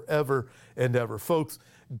God forever and ever. Folks,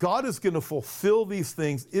 God is going to fulfill these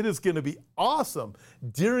things. It is going to be awesome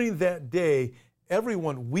during that day.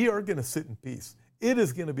 everyone, we are going to sit in peace. It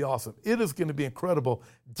is going to be awesome. It is going to be incredible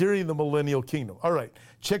during the millennial kingdom. All right,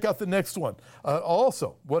 check out the next one.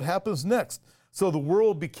 Also, what happens next? So the world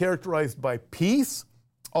will be characterized by peace.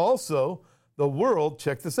 Also, the world,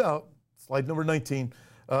 check this out, slide number 19,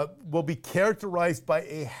 will be characterized by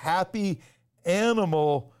a happy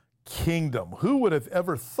animal kingdom. Who would have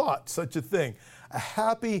ever thought such a thing? A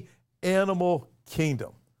happy animal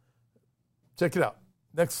kingdom. Check it out.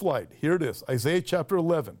 Next slide. Here it is. Isaiah chapter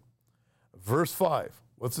 11, verse 5.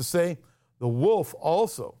 What's it say? The wolf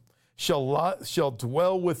also shall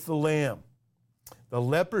dwell with the lamb. The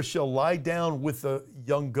leper shall lie down with the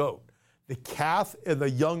young goat. The calf and the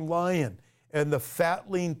young lion and the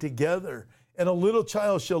fatling together. And a little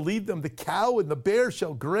child shall lead them. The cow and the bear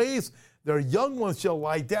shall graze. Their young ones shall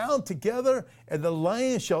lie down together, and the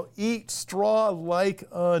lion shall eat straw like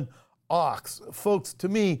an ox. Folks, to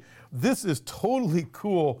me, this is totally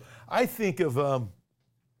cool. I think of the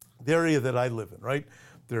area that I live in, right?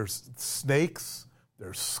 There's snakes,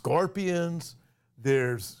 there's scorpions,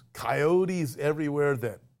 there's coyotes everywhere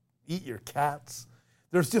that eat your cats.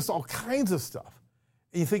 There's just all kinds of stuff.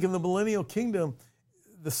 And you think in the millennial kingdom,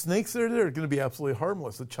 the snakes that are there are going to be absolutely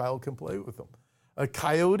harmless. A child can play with them.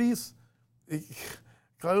 Coyotes,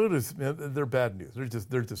 man, they're bad news.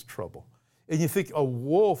 They're just trouble. And you think a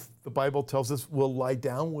wolf, the Bible tells us, will lie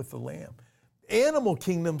down with the lamb. Animals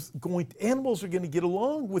are going to get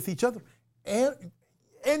along with each other. And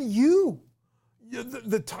you.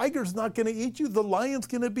 The tiger's not going to eat you. The lion's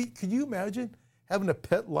going to be, can you imagine having a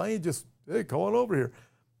pet lion just, hey, come on over here.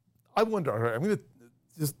 I wonder, all right, I'm going to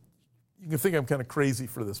just, you can think I'm kind of crazy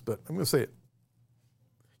for this, but I'm going to say it.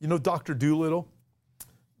 You know Dr. Dolittle?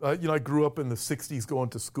 I grew up in the 60s going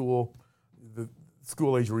to school, the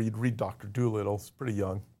school age where you'd read Dr. Dolittle. It's pretty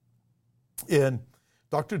young. And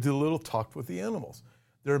Dr. Dolittle talked with the animals.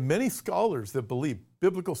 There are many scholars that believe,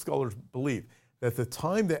 biblical scholars believe, that at the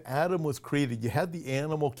time that Adam was created, you had the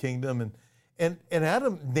animal kingdom, and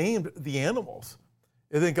Adam named the animals.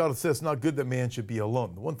 And then God says, it's not good that man should be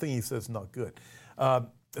alone. The one thing he says, not good.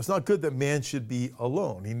 It's not good that man should be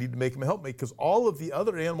alone. He needed to make him a helpmate because all of the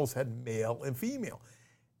other animals had male and female.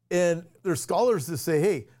 And there's scholars that say,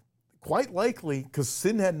 hey, quite likely, because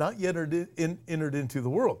sin had not yet entered into the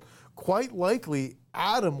world, quite likely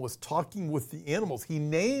Adam was talking with the animals. He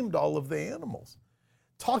named all of the animals.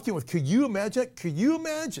 Could you imagine? Could you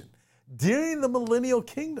imagine during the millennial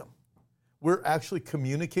kingdom, we're actually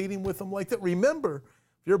communicating with them like that? Remember,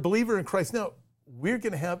 if you're a believer in Christ now, we're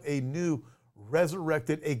going to have a new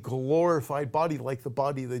resurrected, a glorified body like the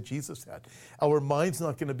body that Jesus had. Our mind's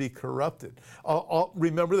not going to be corrupted.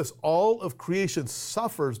 Remember this, all of creation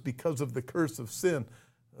suffers because of the curse of sin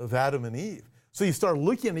of Adam and Eve. So you start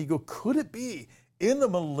looking and you go, could it be in the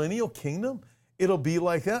millennial kingdom? It'll be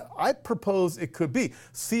like that. I propose it could be.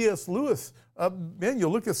 C.S. Lewis, man, you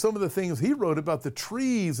look at some of the things he wrote about the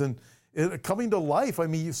trees and coming to life. I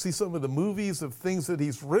mean, you see some of the movies of things that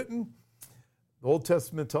he's written. The Old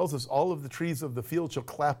Testament tells us all of the trees of the field shall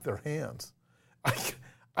clap their hands.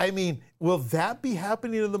 I mean, will that be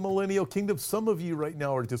happening in the millennial kingdom? Some of you right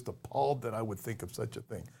now are just appalled that I would think of such a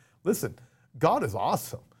thing. Listen, God is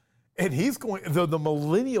awesome. And he's going, the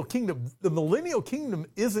millennial kingdom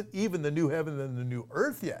isn't even the new heaven and the new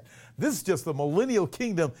earth yet. This is just the millennial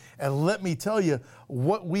kingdom. And let me tell you,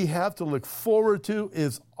 what we have to look forward to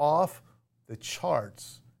is off the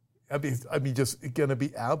charts. I mean, just going to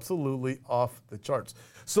be absolutely off the charts.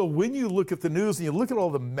 So when you look at the news and you look at all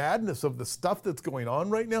the madness of the stuff that's going on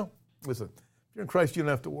right now, listen, if you're in Christ, you don't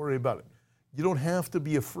have to worry about it. You don't have to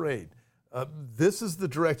be afraid. This is the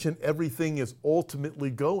direction everything is ultimately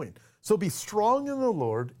going. So be strong in the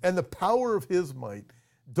Lord and the power of his might.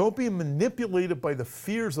 Don't be manipulated by the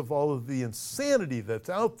fears of all of the insanity that's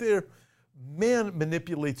out there. Man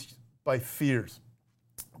manipulates by fears.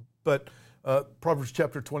 But Proverbs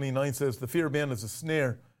chapter 29 says, the fear of man is a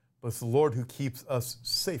snare, but it's the Lord who keeps us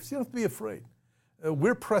safe. So you don't have to be afraid.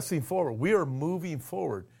 We're pressing forward. We are moving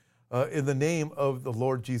forward in the name of the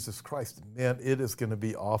Lord Jesus Christ. Man, it is going to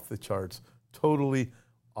be off the charts. Totally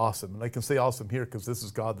awesome. And I can say awesome here because this is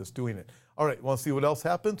God that's doing it. All right, want to see what else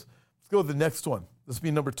happens? Let's go to the next one. This will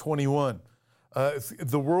be number 21.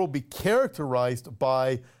 The world will be characterized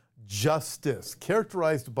by justice.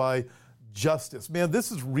 Characterized by justice. Man, this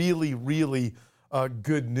is really, really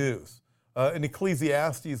good news. In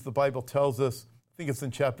Ecclesiastes, the Bible tells us, I think it's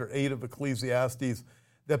in chapter 8 of Ecclesiastes,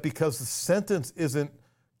 that because the sentence isn't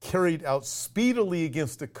carried out speedily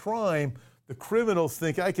against a crime, the criminals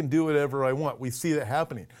think, I can do whatever I want. We see that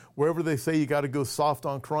happening. Wherever they say you got to go soft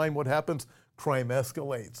on crime, what happens? Crime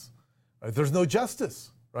escalates. There's no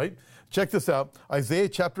justice. right? Check this out. Isaiah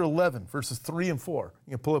chapter 11, verses 3 and 4.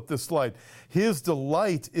 You can pull up this slide. His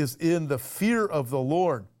delight is in the fear of the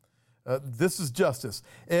Lord. This is justice.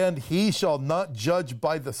 And he shall not judge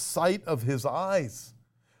by the sight of his eyes,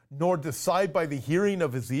 nor decide by the hearing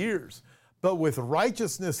of his ears. But with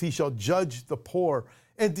righteousness he shall judge the poor,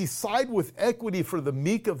 and decide with equity for the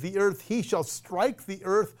meek of the earth. He shall strike the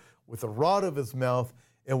earth with the rod of his mouth,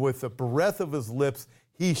 and with the breath of his lips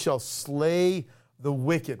he shall slay the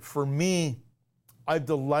wicked. For me, I'm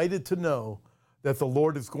delighted to know that the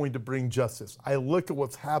Lord is going to bring justice. I look at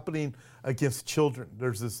what's happening against children.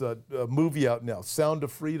 There's this movie out now, Sound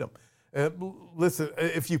of Freedom. And listen,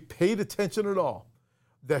 if you paid attention at all,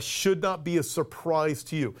 that should not be a surprise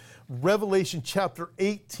to you. Revelation chapter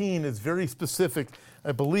 18 is very specific,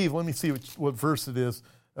 I believe. Let me see what verse it is.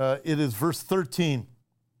 It is verse 13,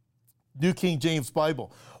 New King James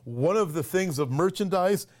Bible. One of the things of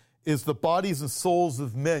merchandise is the bodies and souls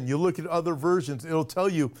of men. You look at other versions, it'll tell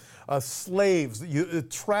you slaves,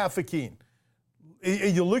 trafficking.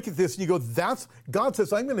 And you look at this and you go, that's, God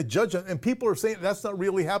says, I'm going to judge them. And people are saying that's not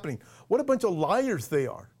really happening. What a bunch of liars they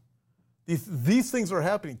are. These things are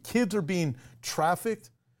happening. Kids are being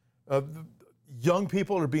trafficked. Young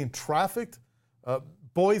people are being trafficked.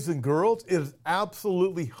 Boys and girls. It is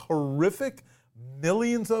absolutely horrific.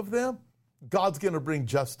 Millions of them. God's going to bring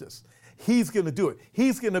justice. He's going to do it.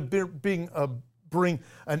 He's going to bring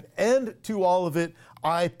an end to all of it.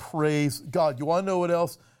 I praise God. You want to know what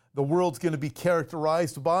else the world's going to be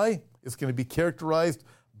characterized by? It's going to be characterized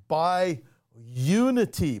by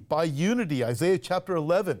unity. By unity. Isaiah chapter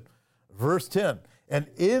 11, verse 10. And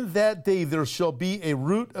in that day there shall be a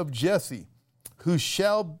root of Jesse, who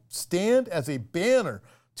shall stand as a banner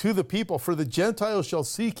to the people. For the Gentiles shall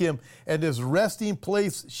seek him, and his resting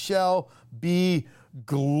place shall be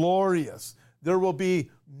glorious. There will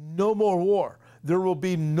be no more war. There will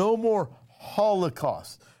be no more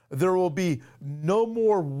Holocaust. There will be no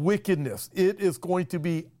more wickedness. It is going to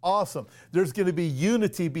be awesome. There's going to be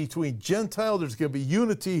unity between Gentile. There's going to be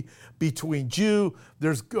unity between Jew.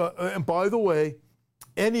 And by the way,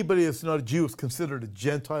 anybody that's not a Jew is considered a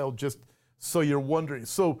Gentile, just so you're wondering.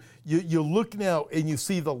 So you look now and you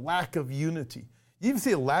see the lack of unity. You even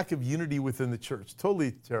see a lack of unity within the church.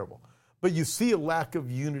 Totally terrible. But you see a lack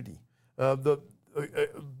of unity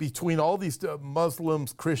between all these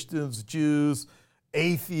Muslims, Christians, Jews,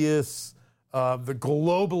 atheists. The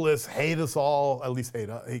globalists hate us all, at least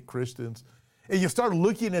hate Christians. And you start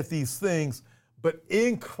looking at these things, but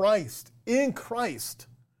in Christ,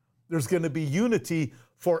 there's going to be unity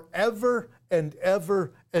forever and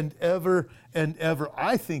ever and ever and ever.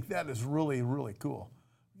 I think that is really, really cool.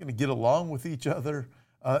 We're going to get along with each other.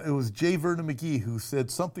 It was J. Vernon McGee who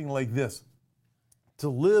said something like this: to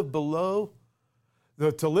live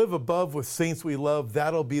above with saints we love,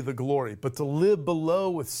 that'll be the glory. But to live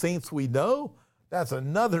below with saints we know, that's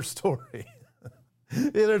another story.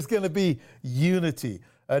 There's going to be unity.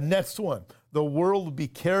 Next one, the world will be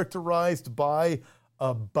characterized by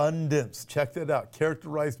abundance. Check that out,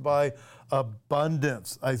 characterized by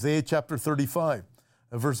abundance. Isaiah chapter 35.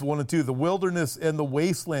 Verse 1 and 2, the wilderness and the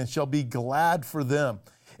wasteland shall be glad for them,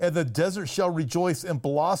 and the desert shall rejoice and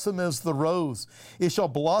blossom as the rose. It shall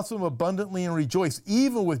blossom abundantly and rejoice,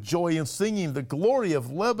 even with joy and singing. The glory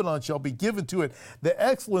of Lebanon shall be given to it, the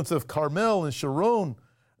excellence of Carmel and Sharon.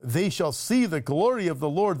 They shall see the glory of the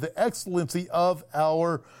Lord, the excellency of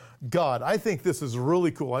our God. I think this is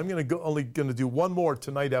really cool. I'm only going to do one more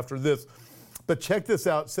tonight after this. But check this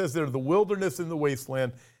out. It says there, the wilderness and the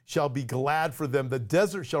wasteland shall be glad for them. The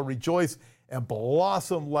desert shall rejoice and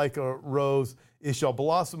blossom like a rose. It shall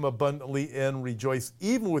blossom abundantly and rejoice,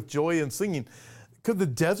 even with joy and singing. Could the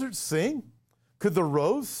desert sing? Could the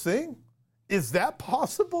rose sing? Is that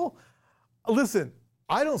possible? Listen,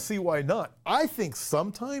 I don't see why not. I think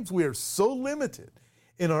sometimes we are so limited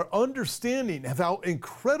in our understanding of how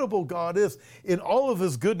incredible God is in all of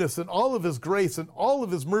his goodness and all of his grace and all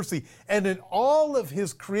of his mercy and in all of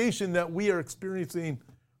his creation that we are experiencing.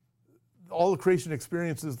 All the creation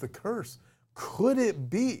experiences the curse. Could it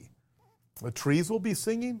be the trees will be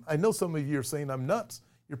singing? I know some of you are saying I'm nuts.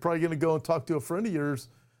 You're probably going to go and talk to a friend of yours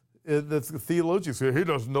that's a theologian. So he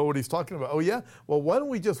doesn't know what he's talking about. Oh, yeah? Well, why don't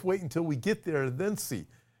we just wait until we get there and then see?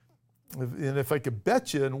 And if I could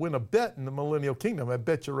bet you and win a bet in the millennial kingdom, I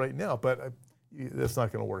bet you right now, but that's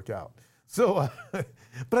not going to work out. So, but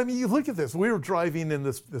I mean, you look at this. We were driving in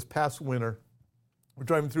this past winter. We're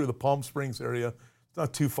driving through the Palm Springs area. It's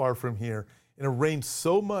not too far from here. And it rained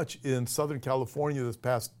so much in Southern California this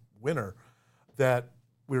past winter that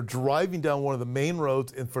we were driving down one of the main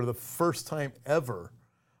roads, and for the first time ever,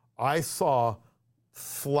 I saw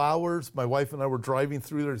flowers. My wife and I were driving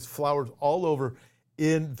through. There's flowers all over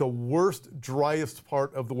in the worst, driest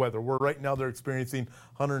part of the weather. Where right now they're experiencing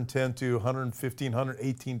 110 to 115,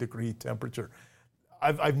 118 degree temperature.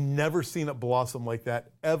 I've never seen it blossom like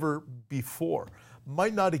that ever before.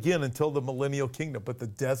 Might not again until the millennial kingdom, but the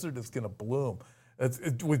desert is going to bloom.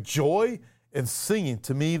 With joy and singing.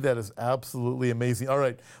 To me, that is absolutely amazing. All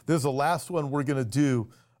right, this is the last one we're going to do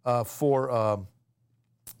for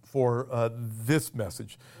this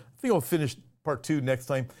message. I think I'll finish part 2 next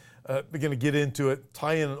time. We're going to get into it,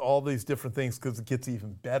 tie in all these different things because it gets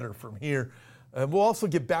even better from here. We'll also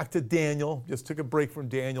get back to Daniel. Just took a break from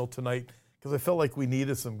Daniel tonight because I felt like we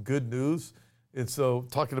needed some good news. And so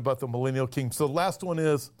talking about the millennial king. So the last one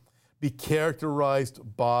is be characterized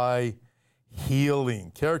by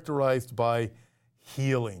healing. Characterized by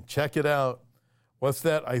healing. Check it out. What's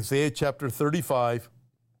that? Isaiah chapter 35,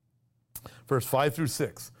 verse 5 through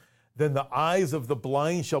 6. Then the eyes of the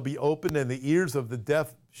blind shall be opened, and the ears of the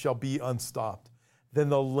deaf shall be unstopped. Then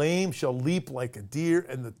the lame shall leap like a deer,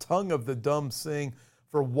 and the tongue of the dumb sing.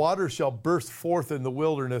 For water shall burst forth in the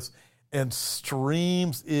wilderness, and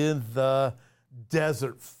streams in the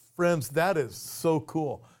desert. Friends, that is so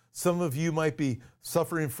cool. Some of you might be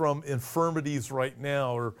suffering from infirmities right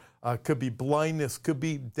now, or could be blindness, could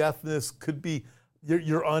be deafness, could be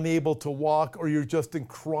you're unable to walk, or you're just in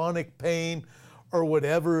chronic pain, or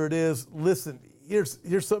whatever it is. Listen, here's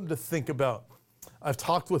something to think about. I've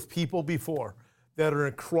talked with people before that are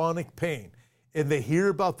in chronic pain, and they hear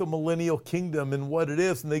about the millennial kingdom and what it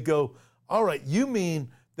is, and they go, all right, you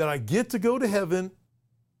mean that I get to go to heaven,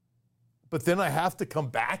 but then I have to come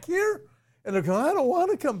back here? And they're going, I don't want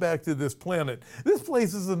to come back to this planet. This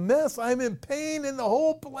place is a mess. I'm in pain, and the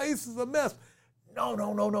whole place is a mess.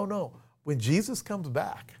 No. When Jesus comes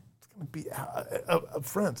back, it's going to be,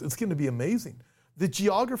 friends, it's going to be amazing. The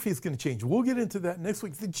geography is going to change. We'll get into that next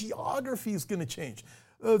week. The geography is going to change.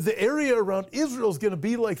 The area around Israel is going to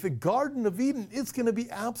be like the Garden of Eden. It's going to be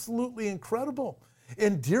absolutely incredible.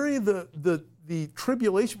 And during the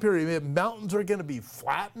tribulation period, mountains are going to be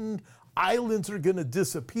flattened. Islands are going to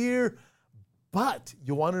disappear. But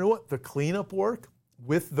you want to know what? The cleanup work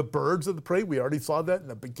with the birds of the prey, we already saw that in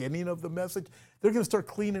the beginning of the message. They're going to start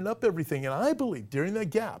cleaning up everything. And I believe during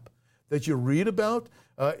that gap that you read about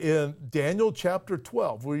in Daniel chapter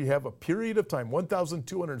 12, where you have a period of time,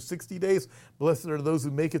 1,260 days. Blessed are those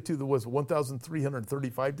who make it to the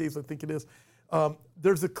 1,335 days, I think it is.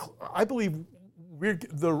 I believe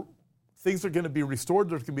the things are going to be restored.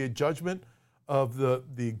 There's going to be a judgment of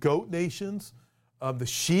the goat nations. The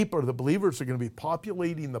sheep or the believers are going to be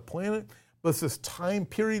populating the planet. But it's this time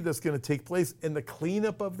period that's going to take place in the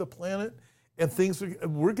cleanup of the planet, and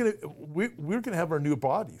we're going to have our new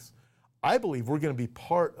bodies. I believe we're going to be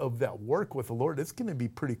part of that work with the Lord. It's going to be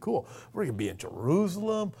pretty cool. We're going to be in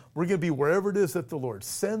Jerusalem. We're going to be wherever it is that the Lord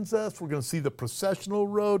sends us. We're going to see the processional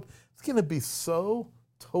road. It's going to be so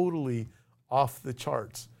totally off the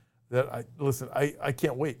charts that I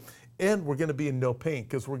can't wait. And we're going to be in no pain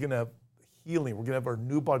because we're going to have healing. We're going to have our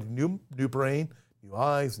new body, new brain, new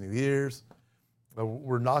eyes, new ears.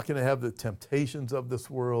 We're not going to have the temptations of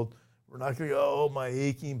this world. We're not going to go, oh, my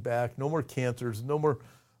aching back. No more cancers. No more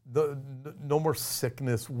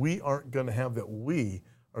sickness. We aren't going to have that. We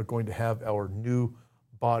are going to have our new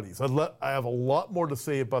bodies. I have a lot more to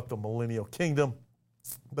say about the millennial kingdom,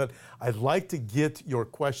 but I'd like to get your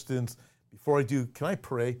questions. Before I do, can I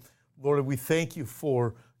pray? Lord, we thank you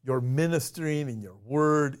for your ministering and your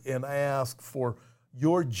word, and I ask for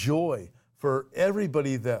your joy for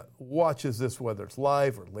everybody that watches this, whether it's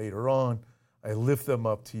live or later on. I lift them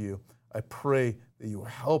up to you. I pray that you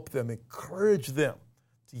help them, encourage them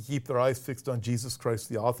to keep their eyes fixed on Jesus Christ,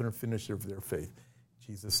 the author and finisher of their faith. In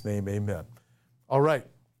Jesus' name, amen. All right,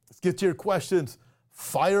 let's get to your questions.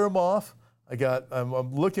 Fire them off.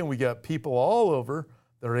 I'm looking, we got people all over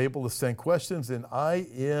that are able to send questions, and I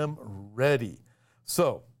am ready.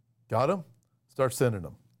 So, got them? Start sending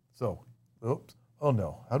them. So, oops. Oh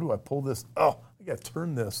no, how do I pull this? Oh, I got to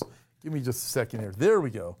turn this. Give me just a second here. There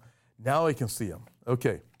we go. Now I can see them.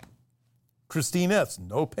 Okay. Christine S.,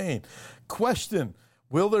 no pain. Question,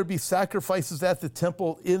 will there be sacrifices at the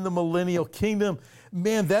temple in the millennial kingdom?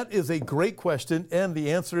 Man, that is a great question, and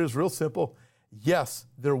the answer is real simple. Yes,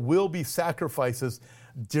 there will be sacrifices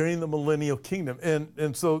during the millennial kingdom.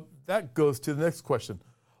 And so that goes to the next question.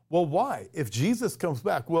 Well, why? If Jesus comes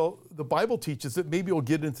back, well, the Bible teaches it. Maybe we'll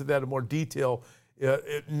get into that in more detail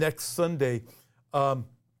next Sunday.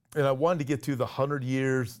 And I wanted to get to the 100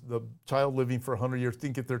 years, the child living for 100 years.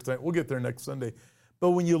 Didn't get there tonight. We'll get there next Sunday.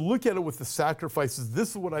 But when you look at it with the sacrifices, this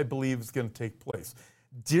is what I believe is going to take place.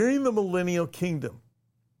 During the millennial kingdom,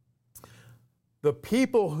 The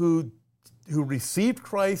people who received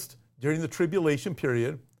Christ during the tribulation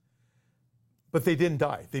period, but they didn't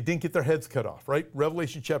die. They didn't get their heads cut off, right?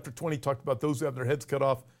 Revelation chapter 20 talked about those who have their heads cut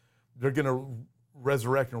off. They're going to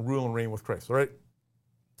resurrect and rule and reign with Christ, all right?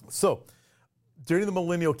 So during the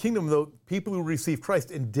millennial kingdom, though, people who received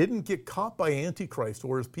Christ and didn't get caught by Antichrist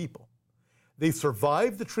or his people, they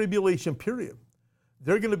survived the tribulation period.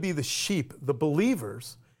 They're going to be the sheep, the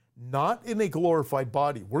believers, not in a glorified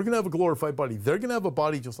body. We're going to have a glorified body. They're going to have a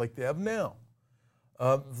body just like they have now.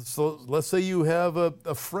 So let's say you have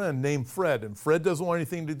a friend named Fred, and Fred doesn't want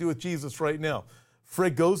anything to do with Jesus right now.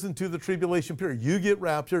 Fred goes into the tribulation period. You get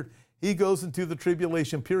raptured. He goes into the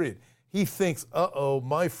tribulation period. He thinks, uh-oh,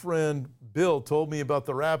 my friend Bill told me about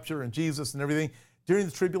the rapture and Jesus and everything. During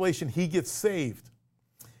the tribulation, he gets saved.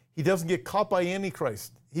 He doesn't get caught by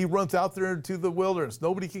Antichrist. He runs out there into the wilderness.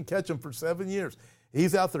 Nobody can catch him for 7 years.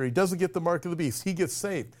 He's out there. He doesn't get the mark of the beast. He gets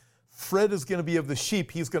saved. Fred is going to be of the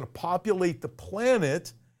sheep. He's going to populate the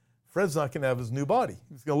planet. Fred's not going to have his new body.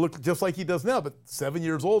 He's going to look just like he does now, but 7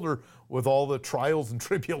 years older with all the trials and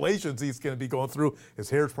tribulations he's going to be going through. His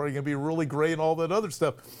hair's probably going to be really gray and all that other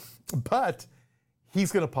stuff. But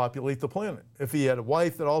he's going to populate the planet. If he had a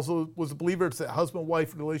wife that also was a believer, it's a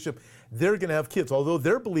husband-wife relationship, they're going to have kids. Although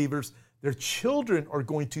they're believers, their children are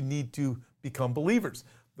going to need to become believers.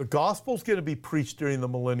 The gospel's going to be preached during the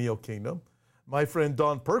millennial kingdom. My friend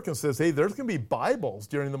Don Perkins says, hey, there's going to be Bibles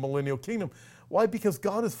during the millennial kingdom. Why? Because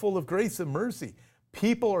God is full of grace and mercy.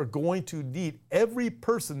 People are going to need, every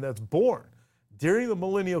person that's born during the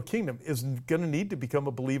millennial kingdom is going to need to become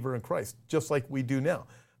a believer in Christ, just like we do now.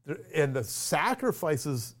 And the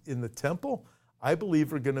sacrifices in the temple, I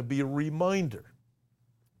believe, are going to be a reminder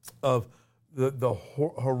of the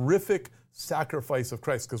horrific sacrifice of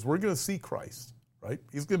Christ, because we're going to see Christ, right?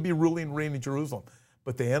 He's going to be ruling and reigning in Jerusalem.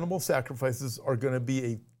 But the animal sacrifices are going to be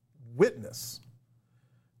a witness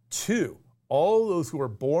to all those who are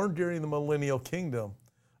born during the millennial kingdom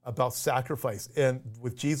about sacrifice. And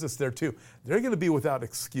with Jesus there too, they're going to be without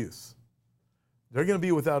excuse. They're going to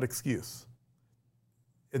be without excuse.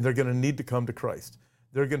 And they're going to need to come to Christ.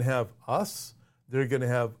 They're going to have us. They're going to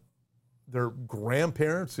have their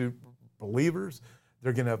grandparents who are believers.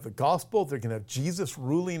 They're going to have the gospel. They're going to have Jesus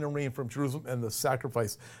ruling and reigning from Jerusalem and the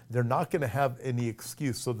sacrifice. They're not going to have any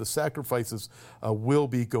excuse. So the sacrifices will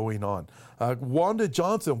be going on. Wanda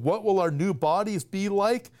Johnson, what will our new bodies be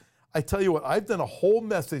like? I tell you what, I've done a whole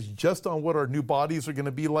message just on what our new bodies are going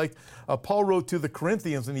to be like. Paul wrote to the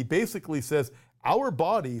Corinthians, and he basically says, our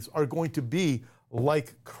bodies are going to be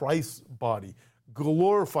like Christ's body,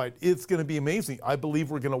 glorified. It's going to be amazing. I believe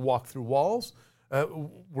we're going to walk through walls.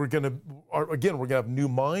 We're going to have new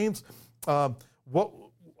minds.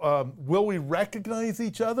 Will we recognize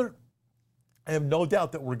each other? I have no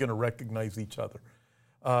doubt that we're going to recognize each other.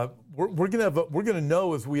 We're going to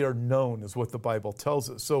know as we are known, is what the Bible tells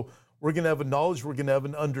us. So we're going to have a knowledge. We're going to have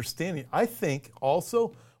an understanding. I think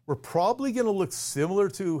also we're probably going to look similar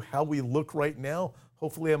to how we look right now.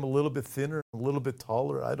 Hopefully, I'm a little bit thinner, a little bit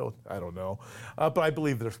taller. I don't know, but I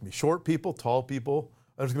believe there's going to be short people, tall people.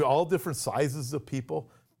 There's going to be all different sizes of people,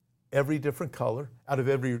 every different color, out of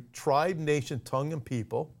every tribe, nation, tongue, and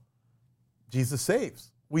people. Jesus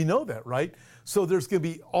saves. We know that, right? So there's going to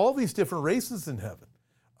be all these different races in heaven.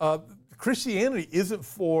 Christianity isn't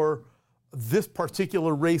for this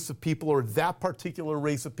particular race of people or that particular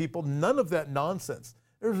race of people. None of that nonsense.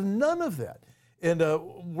 There's none of that. And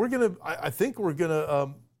I think we're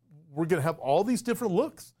gonna have all these different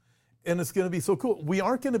looks, and it's gonna be so cool. We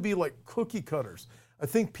aren't gonna be like cookie cutters. I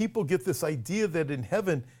think people get this idea that in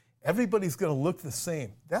heaven everybody's gonna look the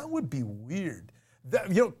same. That would be weird.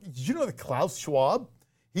 Did you know that Klaus Schwab?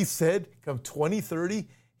 He said, come 2030,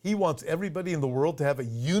 he wants everybody in the world to have a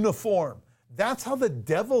uniform. That's how the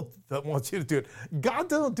devil wants you to do it. God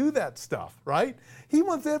doesn't do that stuff, right? He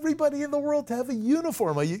wants everybody in the world to have a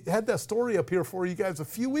uniform. I had that story up here for you guys a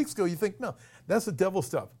few weeks ago. You think, no, that's the devil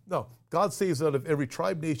stuff. No, God saves out of every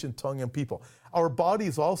tribe, nation, tongue, and people. Our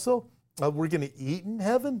bodies also, we're going to eat in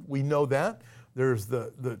heaven. We know that. There's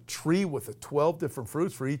the tree with the 12 different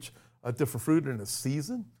fruits for each different fruit in a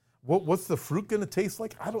season. What's the fruit going to taste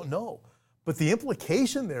like? I don't know. But the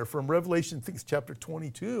implication there from Revelation, I think it's chapter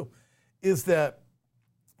 22, is that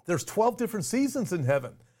there's 12 different seasons in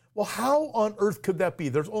heaven. Well, how on earth could that be?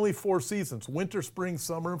 There's only 4 seasons, winter, spring,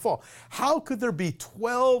 summer, and fall. How could there be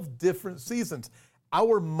 12 different seasons?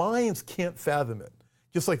 Our minds can't fathom it.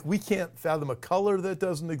 Just like we can't fathom a color that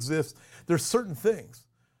doesn't exist. There's certain things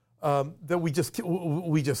that we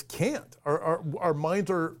just can't. Our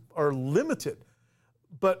minds are limited.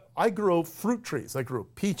 But I grow fruit trees. I grow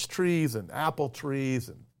peach trees and apple trees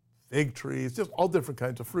and fig trees, just all different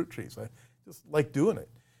kinds of fruit trees. just like doing it.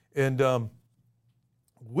 And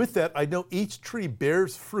with that, I know each tree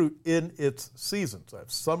bears fruit in its seasons. I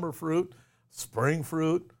have summer fruit, spring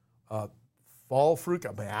fruit, fall fruit,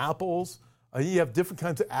 got my apples. You have different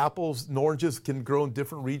kinds of apples and oranges can grow in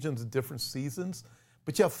different regions and different seasons,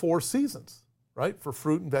 but you have 4 seasons, right, for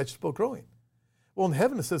fruit and vegetable growing. Well, in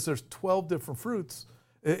heaven it says there's 12 different fruits,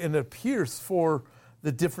 and it appears for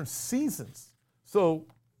the different seasons. So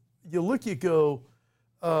you look, you go,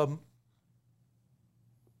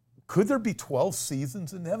 could there be 12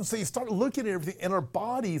 seasons in heaven? So you start looking at everything, and our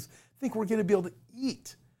bodies think we're going to be able to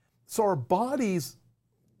eat. So our bodies,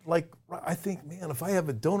 like, I think, man, if I have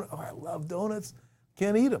a donut, oh, I love donuts,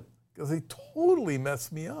 can't eat them because they totally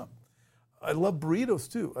mess me up. I love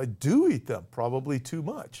burritos too. I do eat them, probably too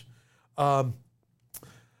much. Look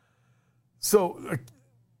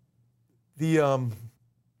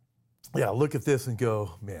at this and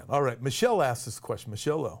go, man. All right, Michelle asked this question.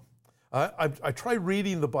 Michelle O. I try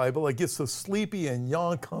reading the Bible. I get so sleepy and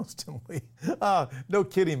yawn constantly. No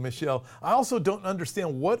kidding, Michelle. I also don't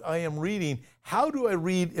understand what I am reading. How do I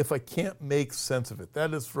read if I can't make sense of it?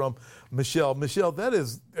 That is from Michelle. Michelle, that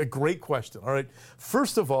is a great question. All right.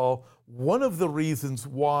 First of all, one of the reasons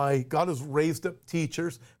why God has raised up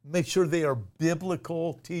teachers, make sure they are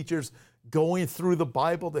biblical teachers, going through the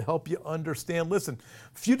Bible to help you understand. Listen,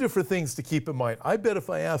 a few different things to keep in mind. I bet if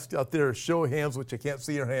I asked out there, a show of hands, which I can't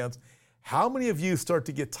see your hands, how many of you start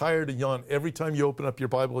to get tired and yawn every time you open up your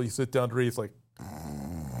Bible, you sit down to read, it's like,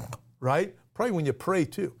 right? Probably when you pray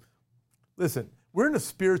too. Listen, we're in a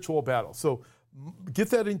spiritual battle. So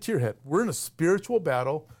get that into your head. We're in a spiritual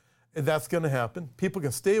battle, and that's going to happen. People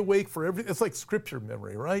can stay awake for everything. It's like scripture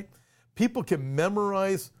memory, right? People can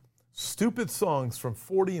memorize stupid songs from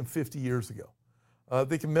 40 and 50 years ago.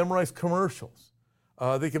 They can memorize commercials.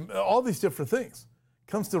 They can, all these different things.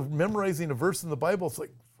 Comes to memorizing a verse in the Bible, it's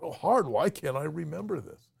like, so hard. Why can't I remember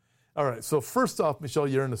this? All right, so first off, Michelle,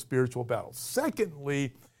 you're in a spiritual battle.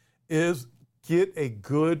 Secondly is get a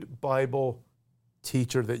good Bible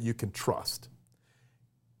teacher that you can trust.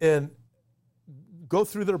 And go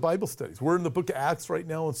through their Bible studies. We're in the book of Acts right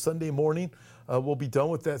now on Sunday morning. We'll be done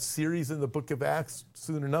with that series in the book of Acts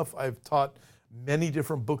soon enough. I've taught many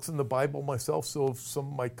different books in the Bible myself, so have some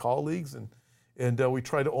of my colleagues, and we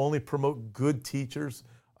try to only promote good teachers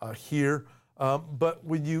here. But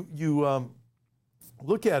when you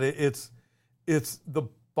look at it, it's the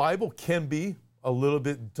Bible can be a little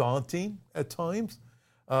bit daunting at times.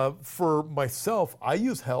 For myself, I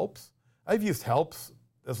use helps. I've used helps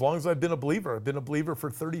as long as I've been a believer. I've been a believer for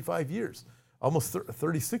 35 years, almost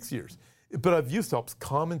 36 years. But I've used helps,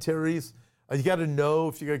 commentaries. You got to know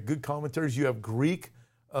if you got good commentaries. You have Greek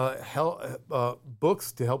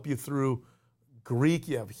books to help you through Greek.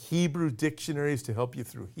 You have Hebrew dictionaries to help you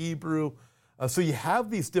through Hebrew. So you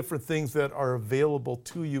have these different things that are available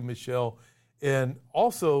to you, Michelle. And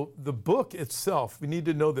also the book itself, we need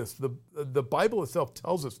to know this. The Bible itself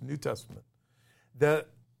tells us, New Testament, that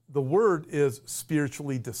the word is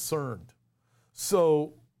spiritually discerned.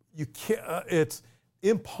 So you can't, it's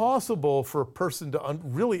impossible for a person to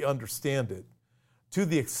really understand it to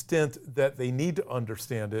the extent that they need to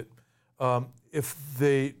understand it if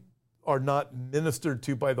they are not ministered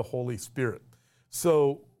to by the Holy Spirit.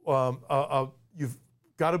 So you've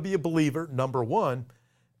got to be a believer, number one.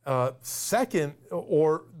 Second,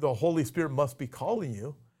 or the Holy Spirit must be calling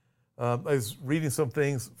you. I was reading some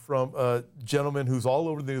things from a gentleman who's all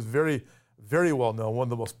over the news, very, very well known, one of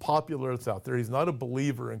the most popular that's out there. He's not a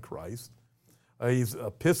believer in Christ. He's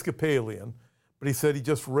Episcopalian, but he said he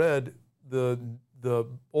just read the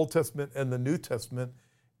Old Testament and the New Testament,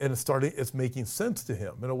 and it's making sense to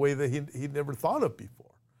him in a way that he'd never thought of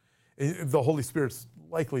before. The Holy Spirit's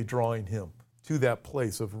likely drawing him to that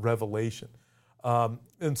place of revelation.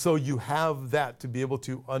 And so you have that to be able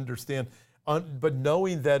to understand, but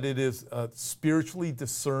knowing that it is a spiritually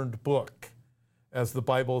discerned book, as the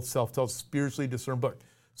Bible itself tells, spiritually discerned book.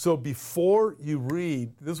 So before you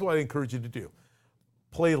read, this is what I encourage you to do.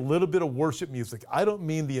 Play a little bit of worship music. I don't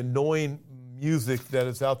mean the annoying music that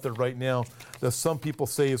is out there right now that some people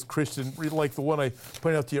say is Christian, like the one I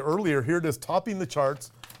pointed out to you earlier. Here it is, topping the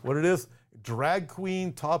charts. What it is, drag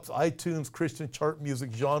queen tops iTunes Christian chart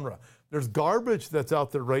music genre. There's garbage that's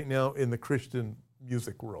out there right now in the Christian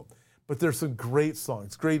music world. But there's some great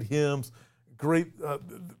songs, great hymns, great,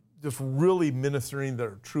 just really ministering that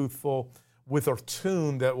are truthful with a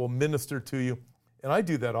tune that will minister to you. And I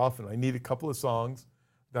do that often. I need a couple of songs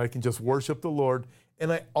that I can just worship the Lord.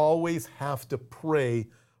 And I always have to pray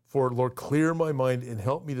for, Lord, clear my mind and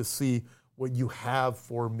help me to see what you have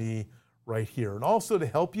for me right here. And also to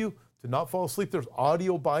help you to not fall asleep, there's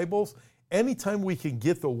audio Bibles. Anytime we can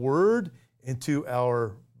get the word into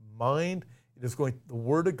our mind. The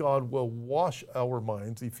Word of God will wash our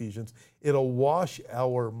minds, Ephesians. It'll wash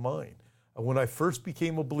our mind. When I first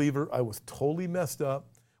became a believer, I was totally messed up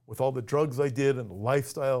with all the drugs I did and the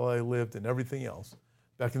lifestyle I lived and everything else.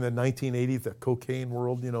 Back in the 1980s, that cocaine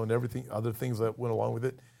world, and everything, other things that went along with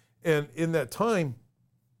it. And in that time,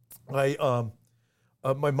 my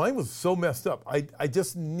mind was so messed up. I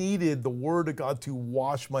just needed the Word of God to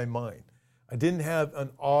wash my mind. I didn't have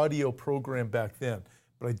an audio program back then,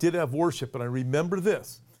 but I did have worship. And I remember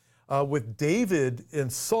this. With David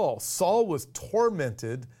and Saul, Saul was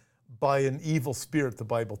tormented by an evil spirit, the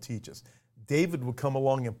Bible teaches. David would come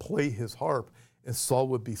along and play his harp, and Saul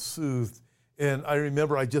would be soothed. And I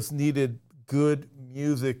remember I just needed good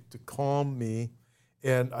music to calm me,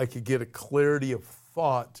 and I could get a clarity of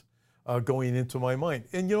thought going into my mind.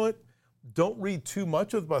 And you know what? Don't read too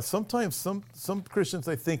much of the Bible. Sometimes some Christians,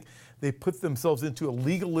 I think, they put themselves into a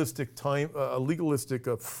legalistic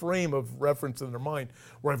frame of reference in their mind,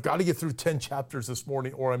 where I've got to get through 10 chapters this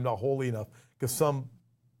morning, or I'm not holy enough because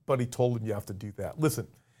somebody told them you have to do that. Listen,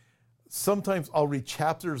 sometimes I'll read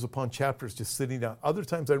chapters upon chapters just sitting down. Other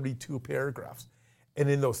times I read 2 paragraphs. And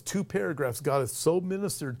in those 2 paragraphs, God has so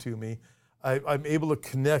ministered to me, I'm able to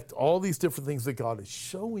connect all these different things that God is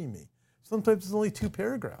showing me. Sometimes it's only 2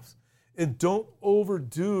 paragraphs. And don't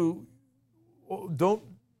overdo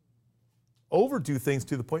things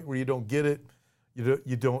to the point where you don't get it,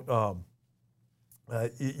 you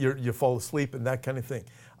fall asleep and that kind of thing.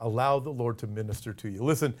 Allow the Lord to minister to you.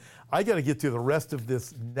 Listen, I got to get to the rest of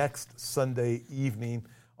this next Sunday evening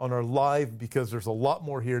on our live because there's a lot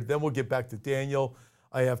more here. Then we'll get back to Daniel.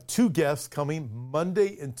 I have 2 guests coming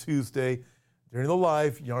Monday and Tuesday during the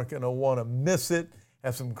live. You aren't going to want to miss it.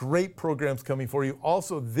 Have some great programs coming for you.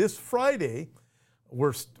 Also, this Friday,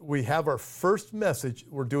 we have our first message.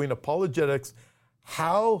 We're doing apologetics,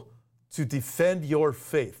 how to defend your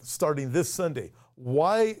faith, starting this Sunday.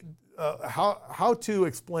 How to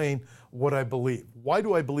explain what I believe. Why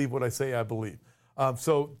do I believe what I say I believe?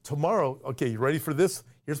 So tomorrow, okay, you ready for this?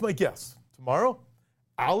 Here's my guess. Tomorrow,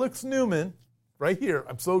 Alex Newman, right here.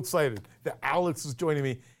 I'm so excited that Alex is joining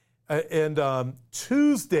me. And on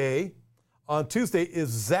Tuesday is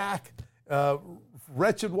Zach,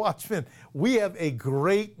 Wretched Watchman. We have a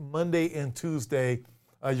great Monday and Tuesday.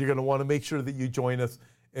 You're going to want to make sure that you join us.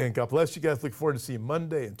 And God bless you guys. Look forward to seeing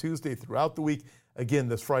Monday and Tuesday throughout the week. Again,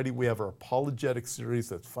 this Friday, we have our apologetic series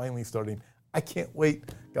that's finally starting. I can't wait.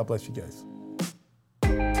 God bless you guys.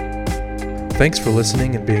 Thanks for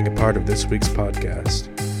listening and being a part of this week's podcast.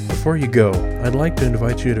 Before you go, I'd like to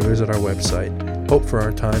invite you to visit our website,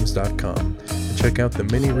 hopeforourtimes.com, and check out the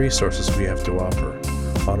many resources we have to offer.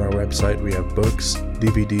 On our website, we have books,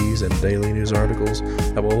 DVDs, and daily news articles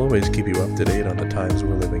that will always keep you up to date on the times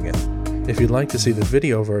we're living in. If you'd like to see the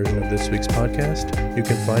video version of this week's podcast, you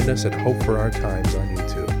can find us at Hope for Our Times on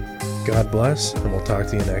YouTube. God bless, and we'll talk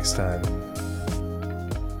to you next time.